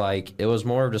felt like it was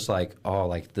more of just like, oh,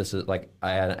 like this is like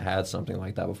I hadn't had something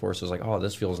like that before. So it's like, oh,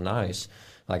 this feels nice.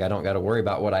 Like I don't got to worry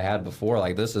about what I had before.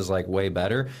 Like this is like way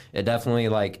better. It definitely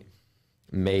like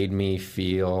made me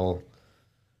feel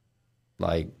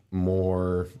like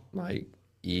more like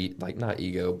not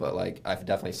ego, but like I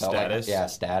definitely felt status. Like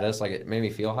status. Like it made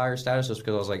me feel higher status just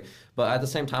because I was like, but at the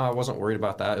same time I wasn't worried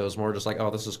about that. It was more just like,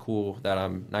 oh, this is cool that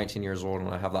I'm 19 years old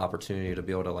and I have the opportunity to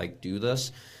be able to like do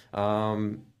this.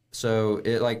 So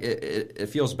it like it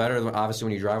feels better than obviously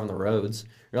when you drive on the roads.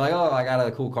 You're like, oh, I got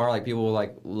a cool car. Like people will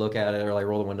like look at it or like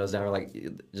roll the windows down or like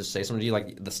just say something to you.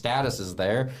 Like the status is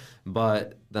there,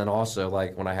 but then also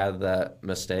like when I had that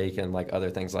mistake and like other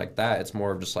things like that, it's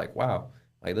more of just like, wow.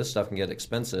 Like, this stuff can get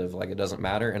expensive. Like, it doesn't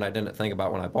matter. And I didn't think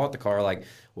about when I bought the car, like,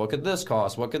 what could this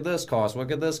cost? What could this cost? What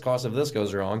could this cost if this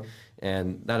goes wrong?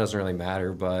 And that doesn't really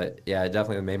matter. But, yeah, it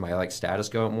definitely made my, like, status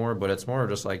go up more. But it's more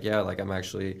just like, yeah, like, I'm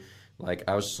actually, like,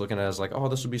 I was just looking at it as, like, oh,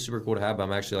 this would be super cool to have. But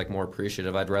I'm actually, like, more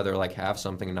appreciative. I'd rather, like, have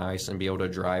something nice and be able to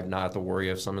drive, not have to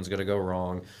worry if something's going to go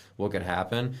wrong, what could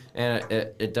happen. And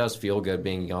it does feel good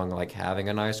being young, like, having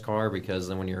a nice car. Because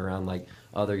then when you're around, like,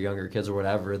 other younger kids or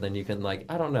whatever, then you can like,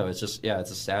 I don't know, it's just, yeah,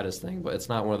 it's a status thing, but it's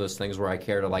not one of those things where I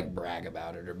care to like brag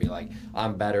about it or be like,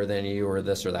 I'm better than you or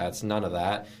this or that. It's none of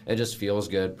that. It just feels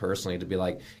good personally to be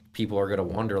like, people are going to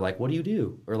wonder like, what do you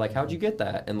do? Or like, how'd you get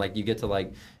that? And like, you get to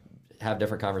like have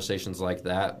different conversations like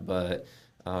that. But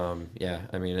yeah,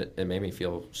 I mean, it made me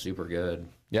feel super good.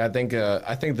 Yeah,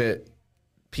 I think that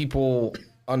people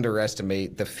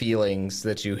underestimate the feelings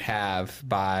that you have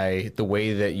by the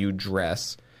way that you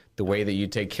dress. the way that you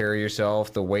take care of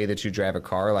yourself, the way that you drive a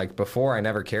car. Like before, I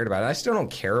never cared about it. I still don't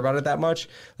care about it that much.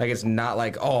 Like it's not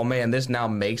like, oh man, this now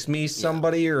makes me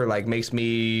somebody or like makes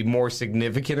me more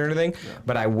significant or anything. Yeah.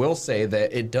 But I will say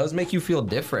that it does make you feel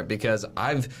different because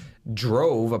I've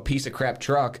drove a piece of crap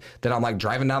truck that I'm like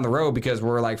driving down the road because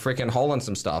we're like freaking hauling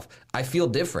some stuff. I feel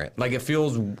different. Like it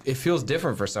feels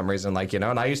different for some reason. Like, and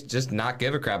I used to just not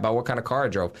give a crap about what kind of car I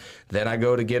drove. Then I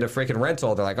go to get a freaking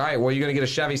rental. They're like, all right, well, you're going to get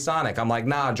a Chevy Sonic. I'm like,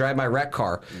 nah, drive my wreck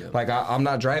car. Yeah. Like I'm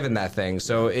not driving that thing.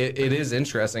 So it is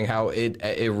interesting how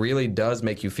it really does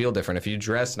make you feel different. If you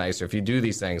dress nicer, if you do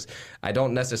these things, I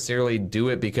don't necessarily do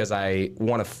it because I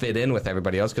want to fit in with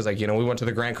everybody else. Cause like, we went to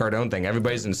the Grant Cardone thing.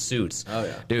 Everybody's in suits. Oh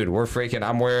yeah. Dude,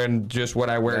 I'm wearing just what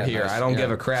I wear here. Nice, I don't give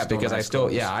a crap because nice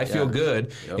I feel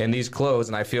good in these clothes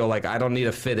and I feel like I don't need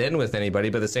to fit in with anybody,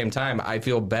 but at the same time, I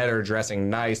feel better dressing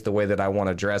nice the way that I want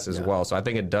to dress as well. So I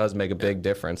think it does make a big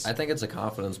difference. I think it's a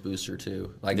confidence booster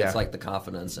too. Like it's like the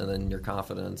confidence, and then your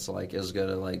confidence like is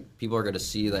gonna like people are gonna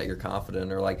see that you're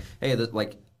confident or like, hey,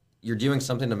 you're doing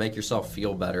something to make yourself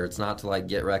feel better. It's not to like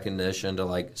get recognition to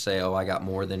like say, oh, I got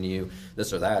more than you,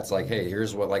 this or that. It's like, hey,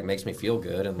 here's what like makes me feel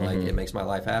good and like it makes my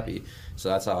life happy. So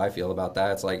that's how I feel about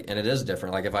that. It's like, and it is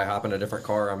different. Like if I hop in a different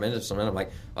car, I'm into something, I'm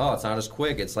like, oh, it's not as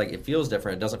quick. It's like it feels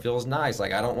different. It doesn't feel as nice.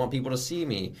 Like I don't want people to see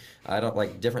me. I don't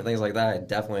like different things like that. I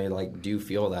definitely like do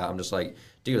feel that. I'm just like,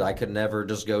 dude, I could never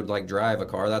just go like drive a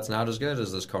car that's not as good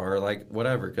as this car, like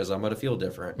whatever, because I'm gonna feel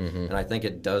different. And I think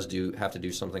it does have to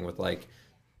do something with like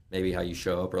maybe how you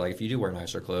show up, or like if you do wear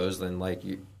nicer clothes, then like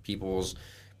people's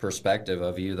perspective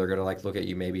of you, they're gonna like look at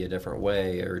you maybe a different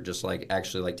way, or just like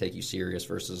actually like take you serious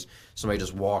versus somebody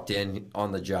just walked in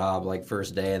on the job like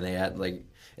first day and they had like,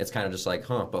 it's kind of just like,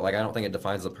 but like I don't think it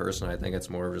defines the person. I think it's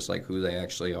more of just like who they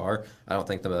actually are. I don't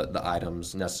think the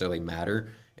items necessarily matter.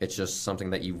 It's just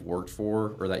something that you've worked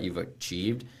for or that you've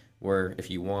achieved. Where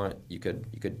if you want, you could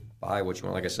buy what you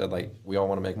want. Like I said, like we all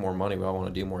want to make more money, we all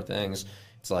want to do more things.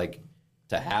 It's like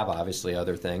to have obviously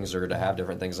other things or to have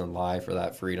different things in life or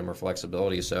that freedom or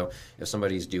flexibility. So if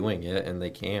somebody's doing it and they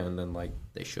can, then like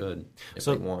they should if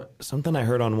they want. Something I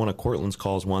heard on one of Cortland's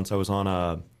calls once, I was on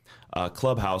a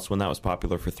Clubhouse when that was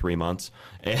popular for 3 months,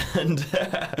 and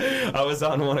I was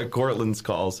on one of Cortland's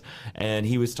calls, and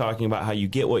he was talking about how you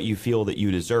get what you feel that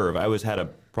you deserve. I always had a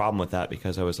problem with that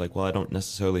because I was like, well, I don't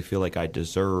necessarily feel like I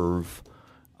deserve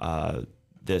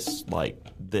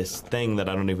this thing that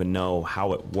I don't even know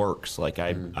how it works. Like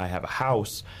I have a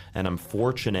house and I'm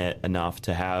fortunate enough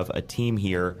to have a team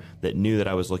here that knew that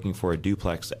I was looking for a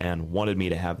duplex and wanted me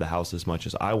to have the house as much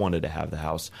as I wanted to have the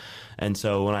house. And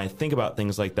so when I think about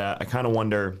things like that, I kind of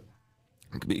wonder,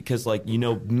 because like,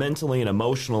 mentally and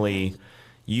emotionally,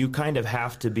 you kind of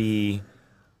have to be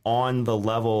on the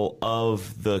level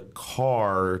of the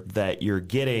car that you're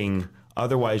getting.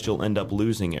 Otherwise, you'll end up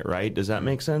losing it, right? Does that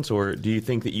make sense? Or do you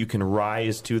think that you can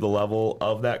rise to the level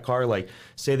of that car? Like,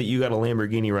 say that you got a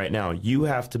Lamborghini right now. You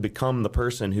have to become the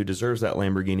person who deserves that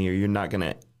Lamborghini, or you're going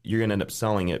to end up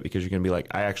selling it because you're going to be like,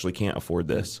 I actually can't afford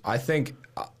this. I think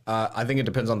it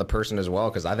depends on the person as well,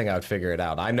 because I think I would figure it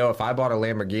out. I know if I bought a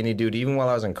Lamborghini, dude, even while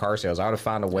I was in car sales, I would have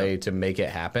found a way to make it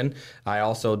happen. I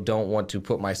also don't want to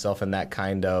put myself in that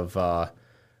kind of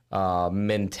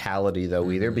mentality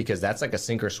though either, because that's like a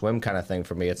sink or swim kind of thing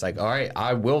for me. It's like, all right,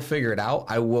 I will figure it out.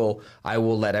 I will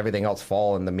let everything else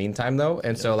fall in the meantime though.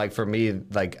 And so like for me,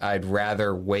 like I'd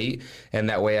rather wait, and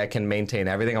that way I can maintain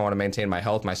everything. I want to maintain my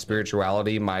health, my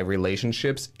spirituality, my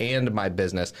relationships, and my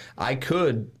business. I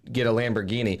could get a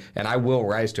Lamborghini and I will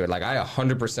rise to it. Like I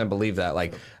 100% believe that.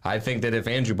 Like I think that if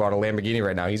Andrew bought a Lamborghini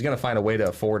right now, he's going to find a way to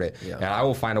afford it, and I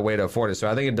will find a way to afford it. So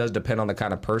I think it does depend on the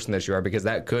kind of person that you are, because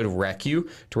that could wreck you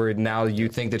to where now you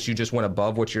think that you just went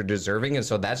above what you're deserving, and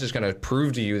so that's just going to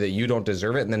prove to you that you don't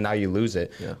deserve it, and then now you lose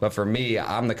it. But for me,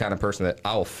 I'm the kind of person that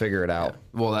I'll figure it out.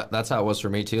 Well, that's how it was for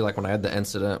me too. Like when I had the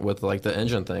incident with like the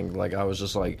engine thing, like I was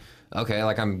just like, okay,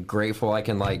 like I'm grateful I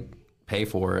can like pay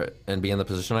for it and be in the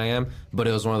position I am, but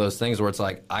it was one of those things where it's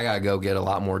like I gotta go get a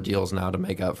lot more deals now to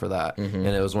make up for that. And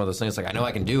it was one of those things like I know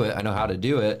I can do it, I know how to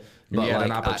do it, but you had like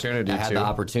an opportunity I had the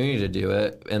opportunity to do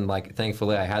it, and like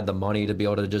thankfully I had the money to be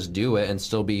able to just do it and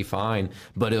still be fine.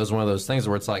 But it was one of those things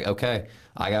where it's like, okay,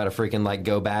 I gotta freaking like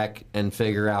go back and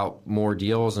figure out more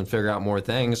deals and figure out more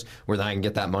things where then I can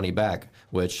get that money back,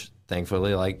 which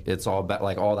thankfully, like it's all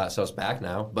like all that stuff's back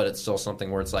now, but it's still something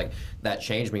where it's like that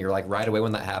changed me. Or like right away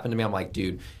when that happened to me, I'm like,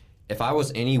 dude, if I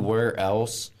was anywhere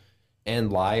else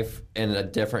in life in a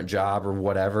different job or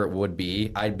whatever it would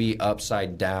be, I'd be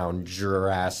upside down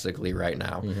drastically right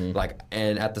now. Like,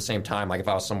 and at the same time, like if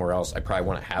I was somewhere else, I probably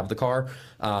wouldn't have the car.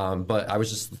 But I was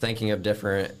just thinking of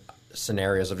different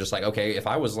scenarios of just like, okay, if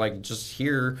I was like just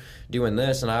here doing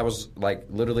this and I was like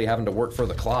literally having to work for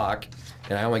the clock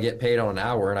and I only get paid on an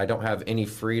hour and I don't have any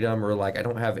freedom or like I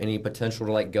don't have any potential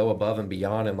to like go above and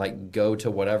beyond and like go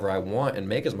to whatever I want and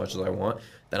make as much as I want,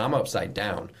 then I'm upside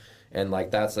down. And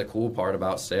like that's the cool part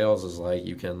about sales is like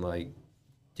you can like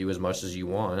do as much as you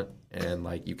want and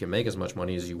like you can make as much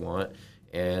money as you want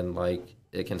and like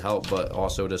it can help, but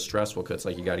also it is stressful because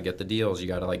like you got to get the deals, you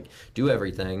got to like do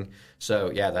everything. So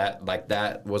yeah,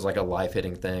 that was like a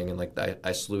life-hitting thing, and like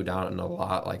I slew down a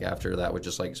lot like after that with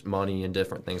just like money and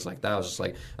different things like that. I was just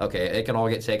like, okay, it can all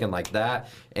get taken like that,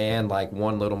 and like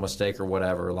one little mistake or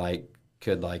whatever like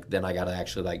could like then I got to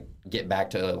actually like get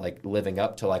back to like living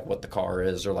up to like what the car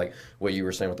is or like what you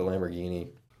were saying with the Lamborghini.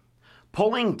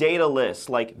 Pulling data lists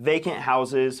like vacant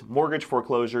houses, mortgage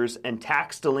foreclosures, and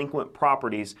tax delinquent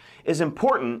properties is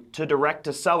important to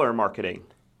direct-to-seller marketing.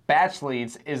 Batch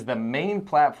Leads is the main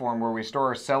platform where we store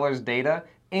our sellers' data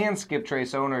and skip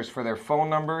trace owners for their phone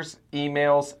numbers,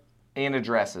 emails, and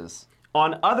addresses.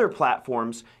 On other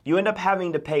platforms, you end up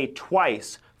having to pay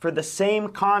twice for the same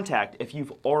contact if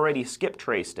you've already skip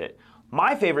traced it.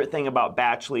 My favorite thing about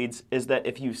Batch Leads is that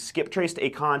if you skip traced a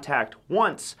contact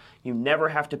once, you never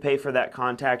have to pay for that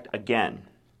contact again.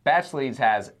 Batch Leads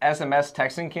has SMS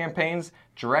texting campaigns,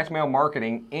 direct mail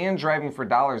marketing, and Driving for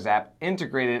Dollars app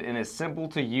integrated in a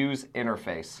simple-to-use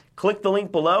interface. Click the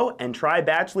link below and try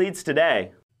Batch Leads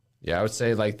today. Yeah, I would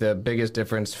say like the biggest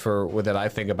difference for that I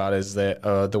think about is that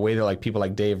the way that like people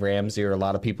like Dave Ramsey or a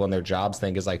lot of people in their jobs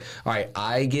think is like, all right,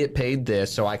 I get paid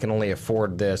this, so I can only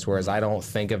afford this. Whereas I don't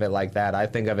think of it like that. I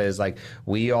think of it as like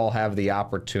we all have the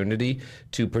opportunity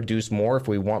to produce more if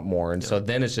we want more, and so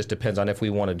then it just depends on if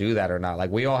we want to do that or not. Like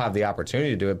we all have the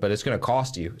opportunity to do it, but it's going to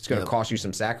cost you. It's going to cost you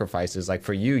some sacrifices. Like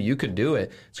for you, you could do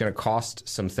it. It's going to cost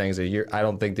some things that I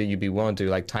don't think that you'd be willing to,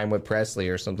 like time with Presley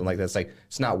or something like that. It's like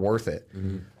it's not worth it.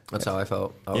 Mm-hmm. That's how I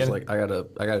felt. I was like, I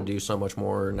gotta do so much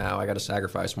more now. I gotta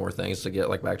sacrifice more things to get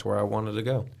like back to where I wanted to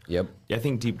go. Yep. I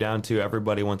think deep down too,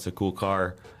 everybody wants a cool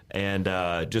car, and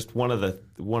just one of the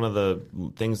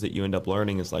things that you end up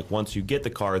learning is like once you get the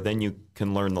car, then you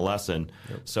can learn the lesson.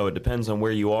 Yep. So it depends on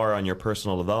where you are on your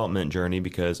personal development journey,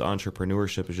 because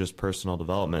entrepreneurship is just personal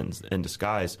development in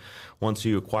disguise. Once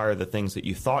you acquire the things that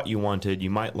you thought you wanted, you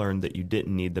might learn that you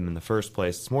didn't need them in the first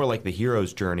place. It's more like the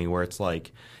hero's journey, where it's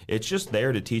like it's just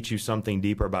there to teach you something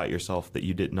deeper about yourself that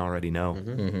you didn't already know.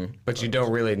 Mm-hmm. Mm-hmm. But you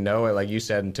don't really know it, like you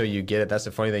said, until you get it. That's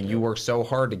the funny thing. You work so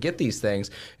hard to get these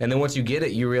things, and then once you get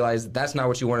it, you realize that's not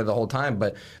what you wanted the whole time.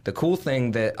 But the cool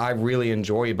thing that I really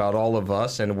enjoy about all of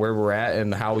us and where we're at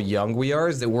and how young we are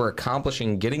is that we're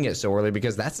accomplishing getting it so early,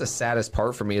 because that's the saddest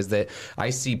part for me is that I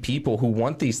see people who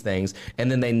want these things and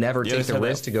then they never take the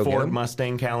risk to go get them. Ford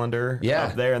Mustang calendar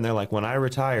up there, and they're like, when I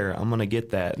retire, I'm going to get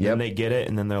that. And then they get it,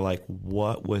 and then they're like,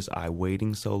 what was I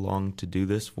waiting so long to do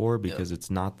this for? Because it's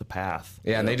not the path.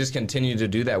 Yeah, and they just continue to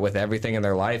do that with everything in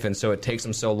their life, and so it takes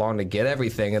them so long to get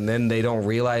everything, and then they don't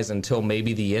realize until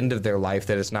maybe the end of their life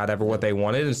that it's not ever what they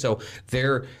wanted, and so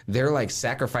they're like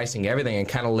sacrificing everything and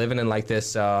kind of living in like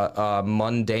this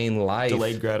mundane life.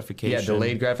 Delayed gratification. Yeah,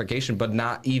 delayed gratification, but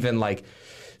not even like...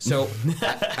 So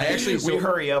I actually we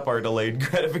hurry up our delayed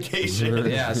gratification.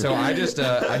 Yeah, so I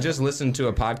just listened to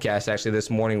a podcast actually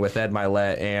this morning with Ed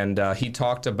Milet, and he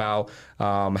talked about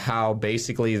how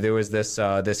basically there was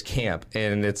this camp,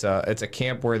 and it's a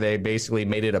camp where they basically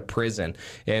made it a prison,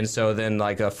 and so then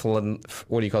like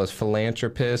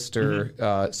philanthropist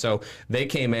or so they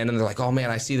came in and they're like, oh man,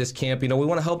 I see this camp, we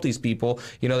want to help these people,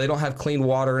 they don't have clean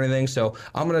water or anything, so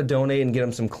I'm gonna donate and get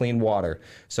them some clean water.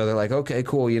 So they're like, okay,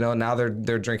 cool, now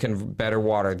they're drinking better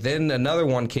water. Then another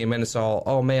one came in and saw,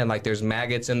 oh man, like there's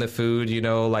maggots in the food,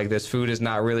 like this food is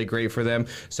not really great for them,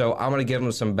 so I'm gonna give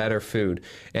them some better food.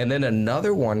 And then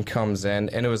another one comes in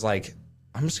and it was like,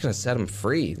 I'm just going to set them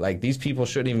free. Like, these people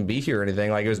shouldn't even be here or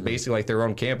anything. Like, it was basically like their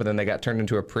own camp, and then they got turned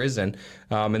into a prison.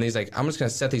 And he's like, I'm just going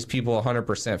to set these people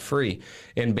 100% free.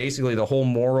 And basically the whole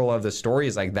moral of the story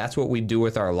is like, that's what we do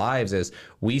with our lives is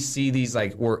we see these,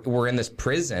 like, we're in this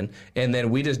prison, and then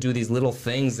we just do these little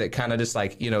things that kind of just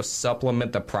like,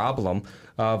 supplement the problem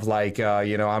of like,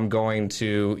 I'm going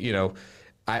to,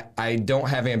 I don't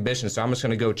have ambition, so I'm just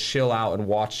going to go chill out and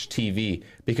watch TV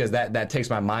because that takes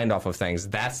my mind off of things.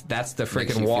 That's the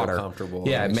freaking water.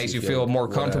 Yeah, it makes you feel more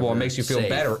comfortable. It makes you feel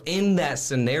better in that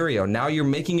scenario. Now you're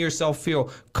making yourself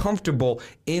feel comfortable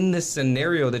in this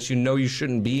scenario that you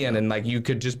shouldn't be in, and like you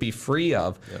could just be free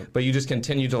of, but you just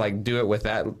continue to like do it with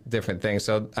that different thing.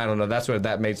 So I don't know. That's what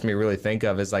that makes me really think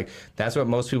of is like that's what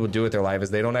most people do with their life is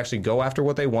they don't actually go after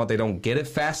what they want. They don't get it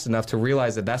fast enough to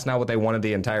realize that that's not what they wanted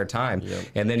the entire time.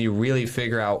 And then you really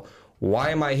figure out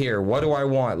why am I here? What do I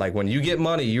want? Like when you get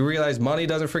money, you realize money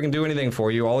doesn't freaking do anything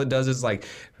for you. All it does is like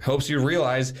helps you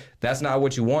realize that's not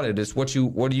what you wanted. It's what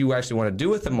do you actually want to do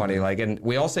with the money? Like, and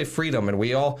we all say freedom, and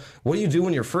what do you do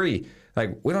when you're free?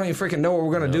 Like, we don't even freaking know what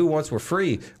we're going to do once we're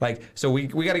free. Like, so we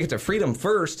got to get to freedom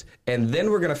first, and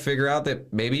then we're going to figure out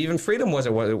that maybe even freedom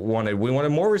wasn't what we wanted. We wanted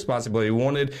more responsibility. We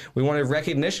wanted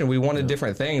recognition. We wanted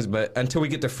different things. But until we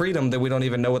get to freedom, then we don't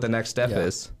even know what the next step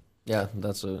is. Yeah,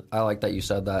 I like that you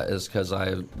said that, is because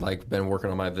I've like been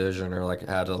working on my vision, or like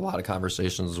had a lot of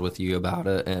conversations with you about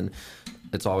it, and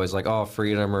it's always like, oh,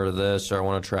 freedom or this, or I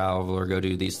want to travel or go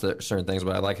do these certain things.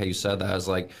 But I like how you said that, is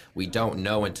like we don't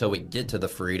know until we get to the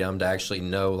freedom to actually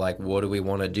know like what do we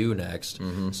want to do next.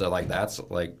 So like that's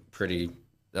like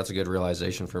that's a good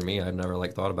realization for me. I've never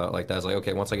like thought about it like that. It's like,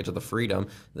 okay, once I get to the freedom,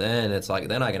 then it's like,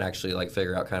 then I can actually like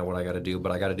figure out kind of what I got to do.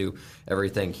 But I got to do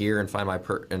everything here and find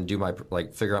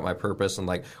figure out my purpose and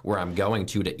like where I'm going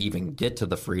to even get to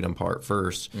the freedom part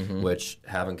first, which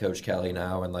having Coach Kelly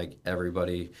now and like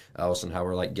everybody else and how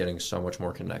we're like getting so much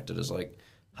more connected is like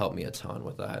helped me a ton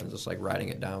with that, and just like writing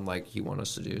it down like he wanted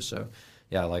us to do. So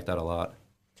yeah, I like that a lot.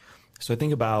 So I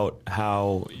think about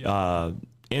how,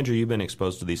 Andrew, you've been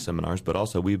exposed to these seminars, but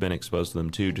also we've been exposed to them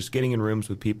too. Just getting in rooms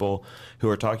with people who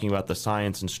are talking about the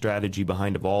science and strategy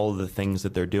behind of all of the things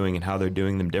that they're doing and how they're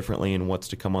doing them differently and what's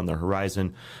to come on their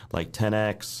horizon, like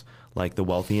 10X, like the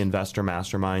Wealthy Investor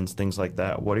Masterminds, things like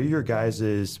that. What are your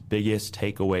guys' biggest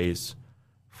takeaways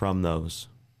from those?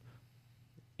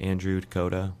 Andrew,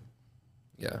 Dakota?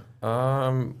 Yeah.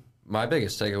 My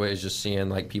biggest takeaway is just seeing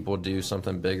like people do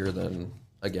something bigger than,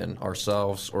 again,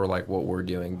 ourselves or like what we're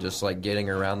doing, just like getting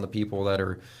around the people that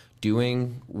are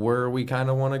doing where we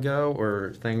kind of want to go,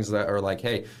 or things that are like,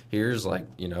 hey, here's like,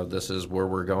 this is where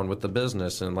we're going with the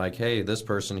business, and like, hey, this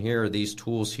person here, these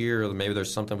tools here, maybe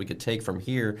there's something we could take from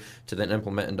here to then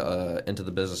implement into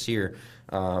the business here.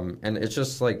 And it's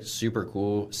just like super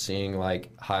cool seeing like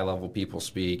high level people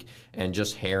speak and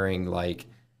just hearing like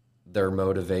their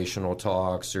motivational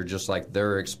talks or just like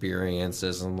their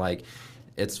experiences. And like,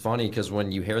 it's funny because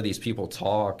when you hear these people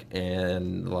talk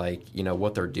and like,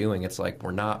 what they're doing, it's like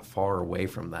we're not far away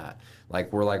from that.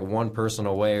 Like we're like one person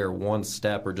away or one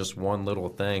step or just one little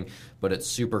thing, but it's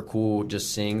super cool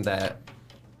just seeing that,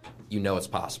 it's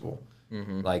possible.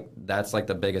 Like that's like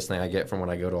the biggest thing I get from when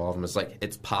I go to all of them. It's like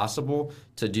it's possible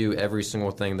to do every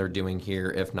single thing they're doing here,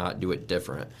 if not do it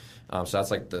different. So that's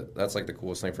like the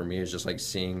coolest thing for me, is just like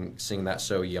seeing that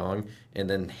so young, and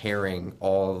then hearing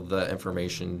all the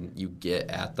information you get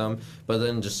at them, but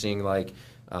then just seeing like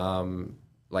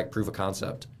proof of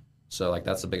concept. So like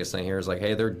that's the biggest thing here, is like,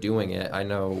 hey, they're doing it. I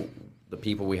know the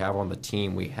people we have on the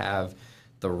team, we have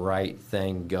the right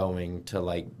thing going to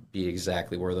like be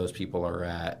exactly where those people are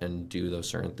at and do those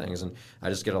certain things. And I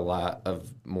just get a lot of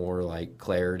more like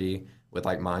clarity with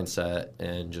like mindset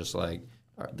and just like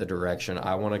the direction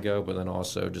I want to go, but then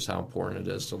also just how important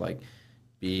it is to like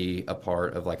be a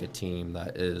part of like a team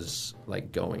that is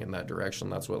like going in that direction.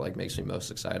 That's what like makes me most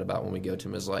excited about when we go to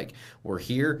them, is like we're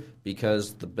here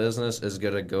because the business is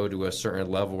going to go to a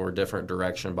certain level or different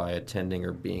direction by attending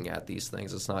or being at these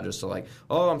things. It's not just to like,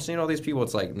 oh, I'm seeing all these people.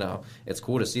 It's like, no, it's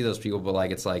cool to see those people, but like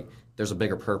it's like there's a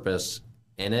bigger purpose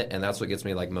in it, and that's what gets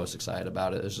me like most excited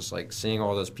about it. Is just like seeing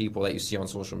all those people that you see on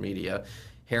social media,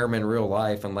 hear them in real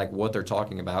life and like what they're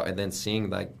talking about, and then seeing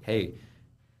like, hey,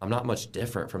 I'm not much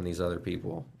different from these other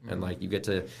people. And like you get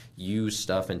to use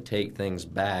stuff and take things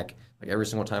back. Like every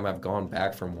single time I've gone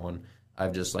back from one,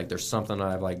 I've just like, there's something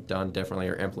I've like done differently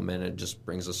or implemented, just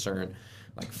brings a certain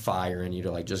like fire in you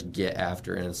to like just get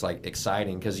after. And it's like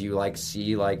exciting because you like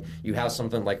see like you have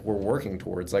something like we're working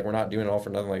towards. Like we're not doing it all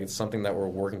for nothing. Like it's something that we're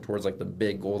working towards, like the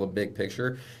big goal, the big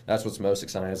picture. That's what's most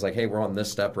exciting. It's like, hey, we're on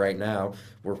this step right now.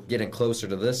 We're getting closer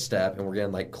to this step, and we're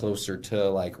getting like closer to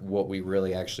like what we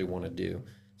really actually want to do.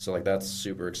 So like that's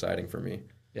super exciting for me.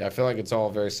 Yeah, I feel like it's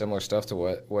all very similar stuff to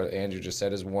what Andrew just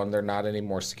said. Is one, they're not any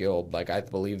more skilled. Like I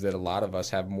believe that a lot of us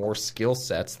have more skill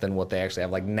sets than what they actually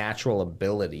have, like natural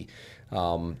ability.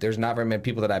 There's not very many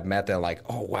people that I've met that are like,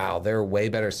 oh wow, they're a way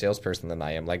better salesperson than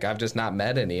I am. Like I've just not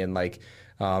met any, and like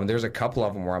there's a couple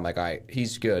of them where I'm like, all right,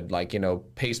 he's good. Like,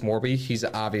 Pace Morby, he's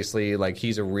obviously like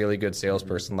he's a really good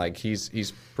salesperson. Like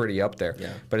he's pretty up there.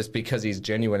 Yeah. But it's because he's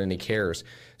genuine and he cares.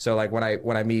 So like when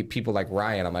I meet people like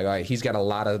Ryan, I'm like, all right, he's got a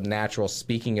lot of natural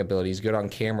speaking ability. He's good on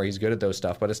camera. He's good at those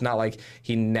stuff. But it's not like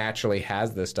he naturally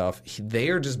has this stuff. They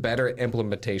are just better at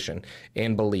implementation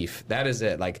and belief. That is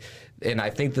it. Like, and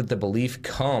I think that the belief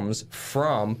comes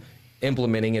from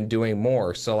implementing and doing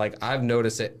more. So like I've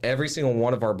noticed that every single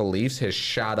one of our beliefs has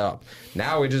shot up.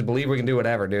 Now we just believe we can do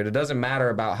whatever, dude. It doesn't matter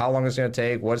about how long it's going to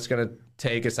take, what it's going to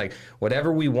take. It's like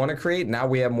whatever we want to create, now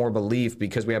we have more belief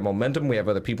because we have momentum. We have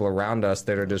other people around us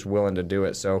that are just willing to do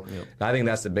it. So I think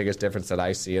that's the biggest difference that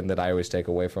I see and that I always take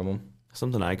away from them.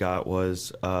 Something I got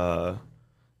was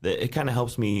that it kind of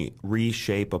helps me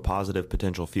reshape a positive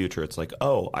potential future. It's like,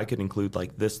 oh, I could include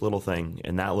like this little thing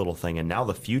and that little thing, and now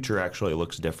the future actually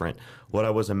looks different. What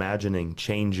I was imagining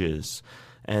changes.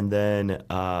 And then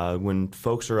when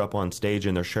folks are up on stage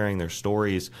and they're sharing their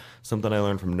stories, something I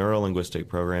learned from neurolinguistic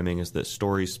programming is that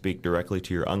stories speak directly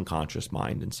to your unconscious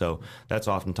mind. And so that's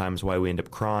oftentimes why we end up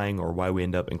crying or why we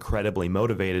end up incredibly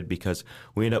motivated, because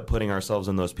we end up putting ourselves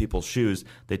in those people's shoes.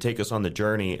 They take us on the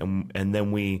journey, and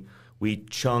then we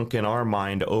chunk in our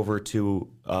mind over to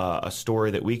a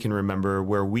story that we can remember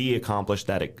where we accomplished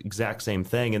that exact same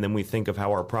thing, and then we think of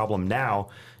how our problem now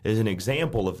is an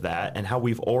example of that and how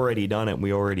we've already done it and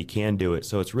we already can do it.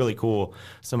 So it's really cool.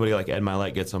 Somebody like Ed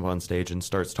Milet gets up on stage and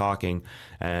starts talking,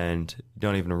 and you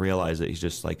don't even realize that he's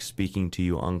just like speaking to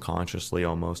you unconsciously,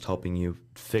 almost helping you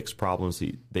fix problems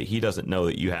that he doesn't know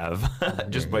that you have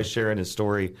just by sharing his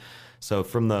story. So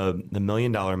from the $1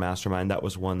 Million Mastermind, that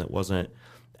was one that wasn't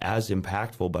as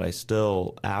impactful, but I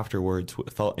still afterwards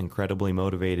felt incredibly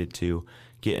motivated to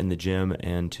get in the gym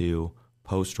and to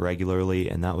post regularly,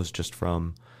 and that was just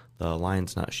from the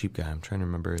Lions Not Sheep guy. I'm trying to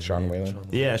remember his Sean name. Whalen.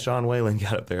 Yeah, Sean Whalen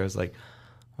got up there. I was like,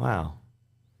 wow.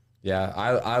 Yeah,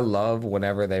 I love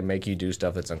whenever they make you do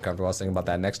stuff that's uncomfortable. I was thinking about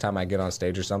that next time I get on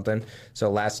stage or something.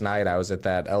 So last night I was at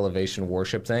that elevation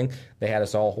worship thing. They had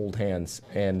us all hold hands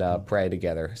and pray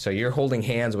together. So you're holding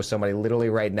hands with somebody literally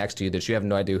right next to you that you have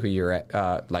no idea who you're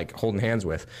like holding hands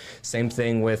with. Same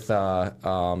thing with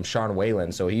Sean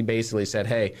Whalen. So he basically said,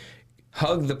 hey,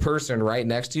 hug the person right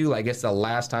next to you like it's the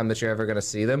last time that you're ever going to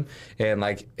see them, and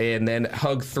then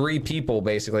hug 3 people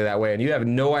basically that way, and you have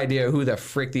no idea who the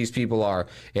frick these people are,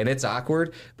 and it's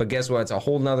awkward, but guess what, it's a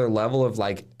whole nother level of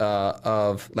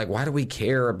why do we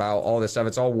care about all this stuff?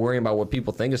 It's all worrying about what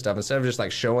people think of stuff instead of just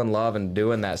like showing love and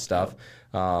doing that stuff.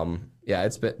 It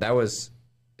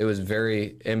was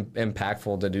very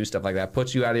impactful to do stuff like that.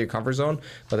 Puts you out of your comfort zone,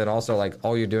 but then also like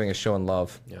all you're doing is showing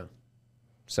love.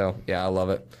 So I love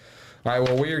it. All right,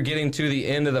 well, we are getting to the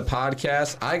end of the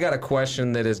podcast. I got a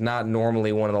question that is not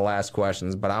normally one of the last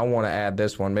questions, but I want to add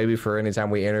this one. Maybe for any time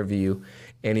we interview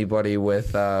anybody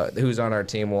with who's on our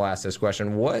team, we'll ask this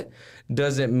question. What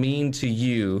does it mean to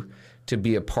you to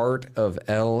be a part of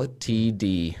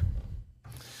LTD?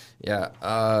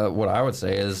 Yeah, what I would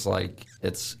say is like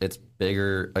it's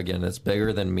bigger. Again, it's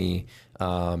bigger than me.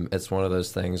 It's one of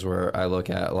those things where I look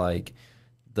at like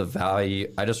the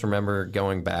value. I just remember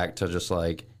going back to just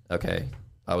like, okay,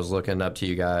 I was looking up to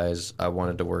you guys. I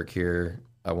wanted to work here.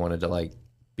 I wanted to like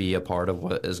be a part of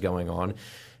what is going on.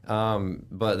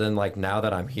 But then like now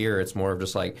that I'm here, it's more of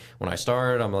just like when I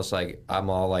started, I'm just like, I'm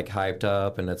all like hyped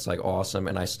up and it's like awesome.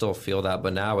 And I still feel that.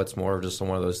 But now it's more of just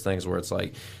one of those things where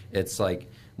it's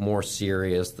like more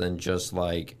serious than just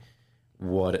like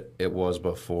what it was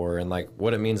before. And like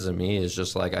what it means to me is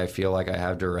just like I feel like I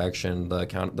have direction. The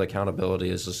accountability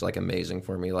is just like amazing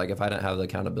for me. Like if I didn't have the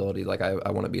accountability, like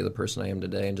I want to be the person I am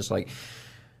today, and just like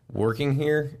working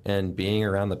here and being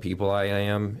around the people I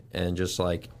am, and just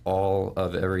like all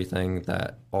of everything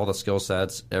that all the skill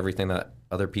sets, everything that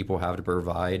other people have to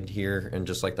provide here, and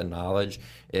just like the knowledge,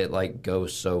 it like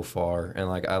goes so far. And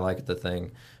like I like the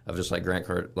thing of just like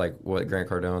what Grant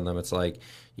Cardone and them, it's like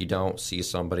you don't see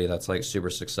somebody that's like super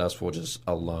successful just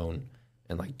alone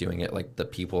and like doing it. Like the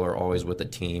people are always with the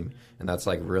team, and that's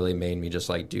like really made me just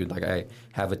like, dude, like I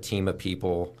have a team of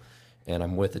people and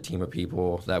I'm with a team of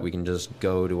people that we can just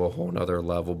go to a whole nother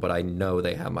level, but I know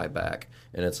they have my back.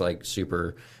 And it's like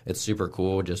super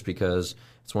cool, just because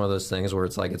it's one of those things where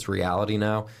it's like it's reality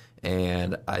now,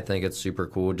 and I think it's super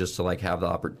cool just to like have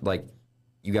the like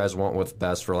you guys want what's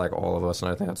best for like all of us,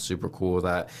 and I think that's super cool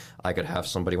that I could have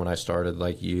somebody when I started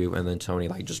like you and then Tony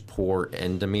like just pour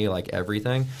into me like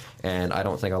everything, and I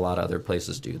don't think a lot of other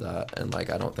places do that, and like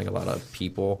I don't think a lot of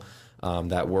people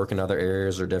that work in other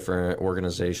areas or different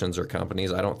organizations or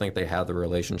companies, I don't think they have the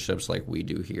relationships like we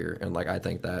do here. And like I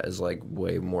think that is like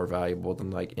way more valuable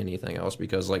than like anything else,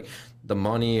 because like the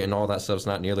money and all that stuff's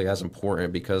not nearly as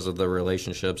important because of the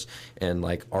relationships and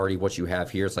like already what you have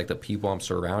here. It's like the people I'm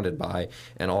surrounded by,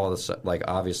 and all this, like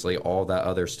obviously all that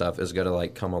other stuff is gonna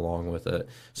like come along with it.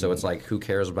 So it's like, who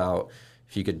cares about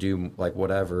if you could do like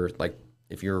whatever, like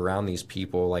if you're around these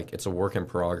people, like it's a work in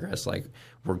progress. Like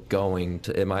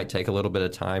it might take a little bit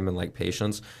of time and like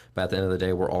patience, but at the end of the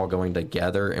day, we're all going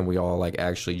together and we all like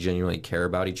actually genuinely care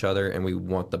about each other and we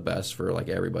want the best for like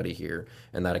everybody here.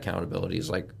 And that accountability is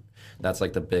like, that's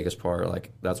like the biggest part.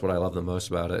 Like that's what I love the most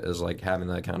about it is like having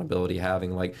that accountability,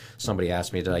 having like somebody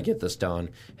ask me, did I get this done?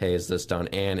 Hey, is this done?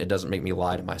 And it doesn't make me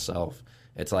lie to myself.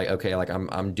 It's like, okay, like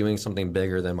I'm doing something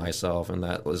bigger than myself, and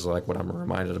that is like what I'm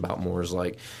reminded about more is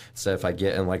like, so if I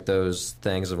get in like those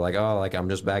things of like, oh, like I'm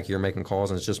just back here making calls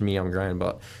and it's just me, I'm grinding,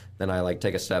 but then I like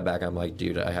take a step back, I'm like,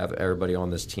 dude, I have everybody on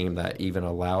this team that even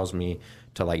allows me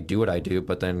to like do what I do,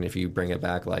 but then if you bring it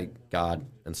back like God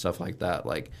and stuff like that,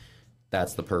 like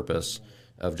that's the purpose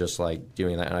of just like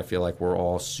doing that, and I feel like we're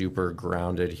all super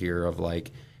grounded here of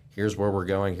like, here's where we're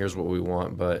going, here's what we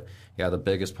want, but yeah, the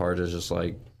biggest part is just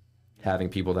like having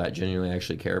people that genuinely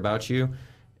actually care about you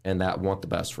and that want the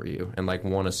best for you and like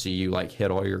want to see you like hit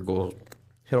all your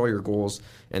goals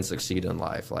and succeed in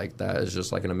life. Like that is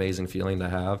just like an amazing feeling to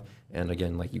have. And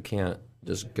again, like you can't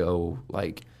just go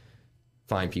like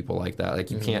find people like that. Like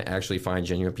you can't actually find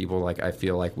genuine people. Like I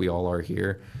feel like we all are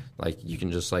here. Like you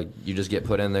can just like, you just get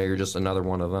put in there. You're just another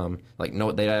one of them. Like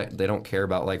no, they don't care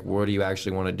about like, what do you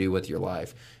actually want to do with your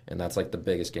life? And that's like the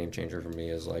biggest game changer for me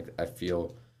is like, I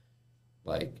feel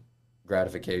like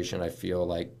gratification. I feel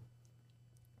like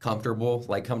comfortable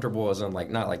as in like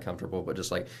not like comfortable, but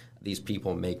just like these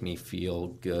people make me feel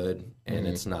good, and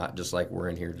it's not just like we're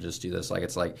in here to just do this. Like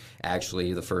it's like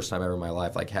actually the first time ever in my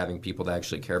life, like having people that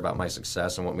actually care about my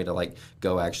success and want me to like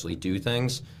go actually do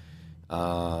things,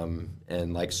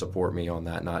 and like support me on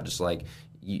that, not just like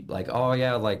like, oh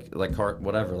yeah, like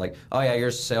whatever, like, oh yeah, you're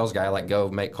a sales guy, like go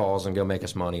make calls and go make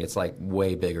us money. It's like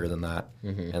way bigger than that.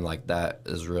 And like that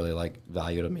is really like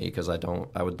value to me, because I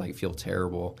would like feel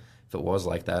terrible if it was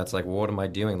like that. It's like, well, what am I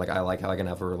doing? Like I like how I can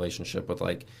have a relationship with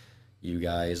like you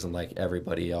guys and like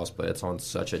everybody else, but it's on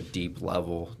such a deep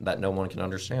level that no one can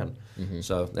understand.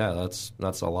 So yeah,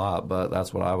 that's a lot, but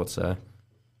that's what I would say.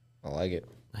 I like it.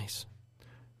 Nice.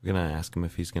 We're gonna ask him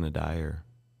if he's gonna die or.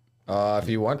 If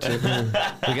you want to.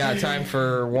 We got time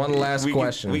for one last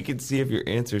question. We can see if your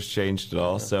answer's changed at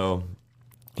all. So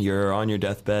you're on your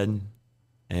deathbed,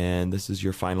 and this is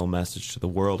your final message to the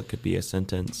world. It could be a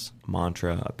sentence, a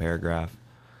mantra, a paragraph,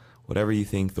 whatever you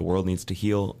think the world needs to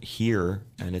hear,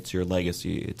 and it's your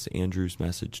legacy. It's Andrew's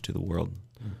message to the world.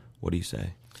 What do you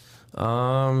say?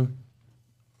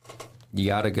 You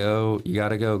gotta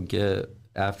go get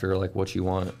after like what you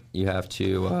want. You have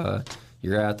to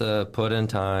you're going to have to put in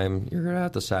time. You're going to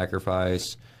have to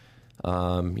sacrifice. You're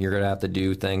going to have to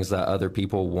do things that other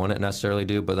people wouldn't necessarily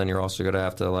do, but then you're also going to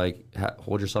have to like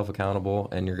hold yourself accountable,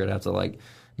 and you're going to have to like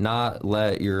not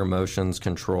let your emotions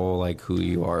control like who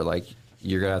you are. Like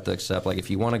you're going to have to accept, like if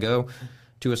you want to go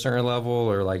to a certain level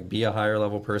or like be a higher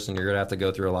level person, you're going to have to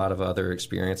go through a lot of other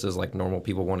experiences like normal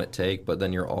people wouldn't take, but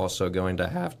then you're also going to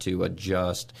have to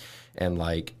adjust and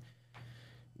like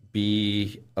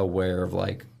be aware of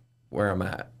like where I'm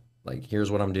at. Like, here's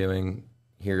what I'm doing.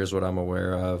 Here's what I'm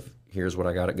aware of. Here's what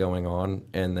I got it going on.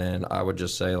 And then I would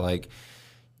just say, like,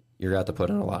 you're going to have to put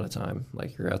in a lot of time.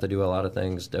 Like, you're going to have to do a lot of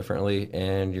things differently,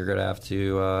 and you're going to have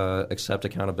to accept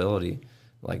accountability.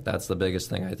 Like, that's the biggest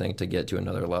thing, I think, to get to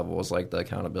another level is, like, the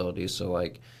accountability. So,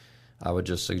 like, I would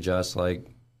just suggest, like,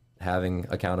 having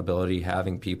accountability,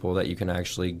 having people that you can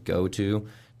actually go to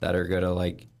that are going to,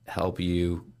 like, help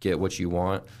you get what you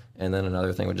want. And then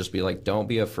another thing would just be like, don't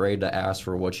be afraid to ask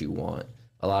for what you want.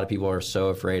 A lot of people are so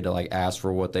afraid to like ask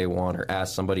for what they want or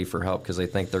ask somebody for help because they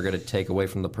think they're going to take away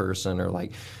from the person or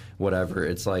like whatever.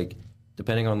 It's like,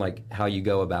 depending on like how you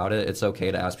go about it, it's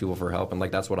okay to ask people for help. And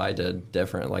like, that's what I did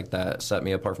different. Like that set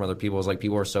me apart from other people. Is like,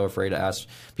 people are so afraid to ask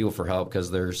people for help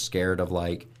because they're scared of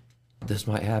like, this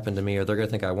might happen to me, or they're going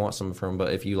to think I want something from them.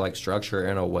 But if you like structure it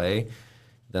in a way,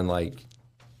 then like,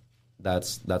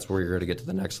 that's where you're going to get to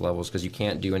the next levels, because you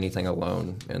can't do anything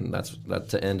alone. And that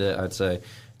to end it, I'd say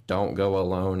don't go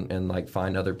alone, and like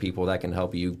find other people that can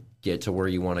help you get to where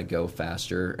you want to go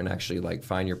faster and actually like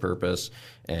find your purpose,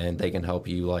 and they can help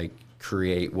you like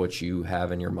create what you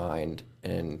have in your mind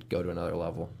and go to another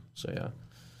level. So yeah,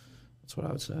 that's what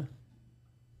I would say.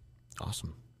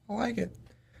 Awesome. I like it.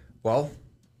 Well,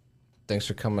 thanks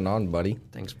for coming on, buddy.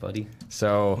 Thanks, buddy.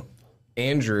 So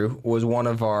Andrew was one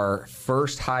of our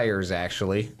first hires,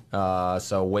 actually.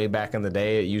 So way back in the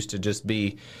day, it used to just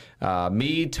be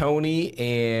me, Tony,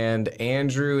 and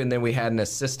Andrew, and then we had an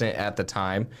assistant at the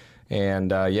time.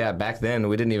 And yeah, back then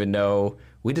we did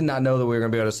not know that we were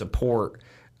going to be able to support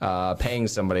paying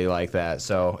somebody like that.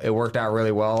 So it worked out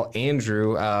really well.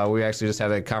 Andrew, we actually just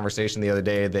had a conversation the other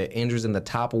day that Andrew's in the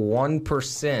top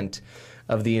 1%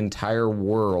 of the entire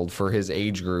world for his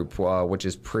age group, which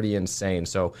is pretty insane.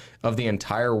 So of the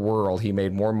entire world, he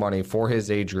made more money for his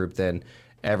age group than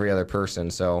every other person.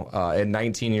 So at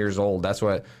 19 years old, that's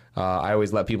what I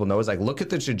always let people know is like, look at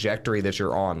the trajectory that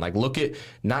you're on. Like, look at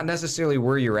not necessarily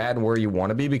where you're at and where you want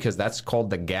to be, because that's called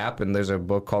the gap. And there's a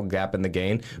book called Gap in the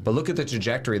Gain. But look at the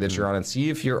trajectory that you're on and see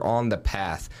if you're on the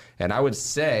path. And I would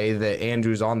say that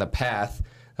Andrew's on the path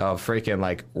of freaking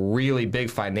like really big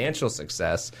financial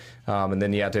success. And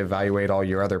then you have to evaluate all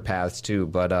your other paths too.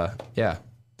 But yeah,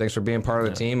 thanks for being part of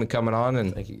the team and coming on.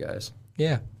 And Thank you, guys.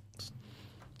 yeah.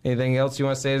 Anything else you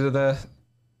want to say to the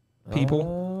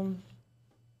people?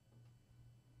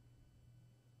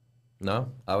 No,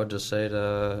 I would just say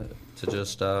to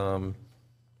just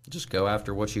go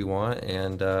after what you want,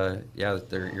 and yeah,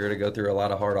 you're going to go through a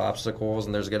lot of hard obstacles,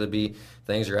 and there's going to be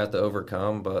things you have to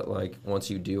overcome. But like once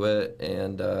you do it,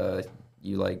 and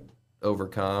you like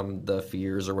overcome the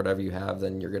fears or whatever you have,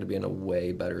 then you're going to be in a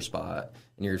way better spot,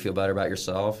 and you're going to feel better about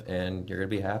yourself, and you're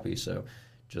going to be happy. So,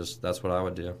 just that's what I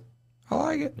would do. I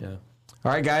like it. Yeah.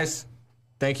 All right, guys.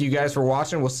 Thank you guys for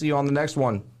watching. We'll see you on the next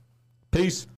one. Peace.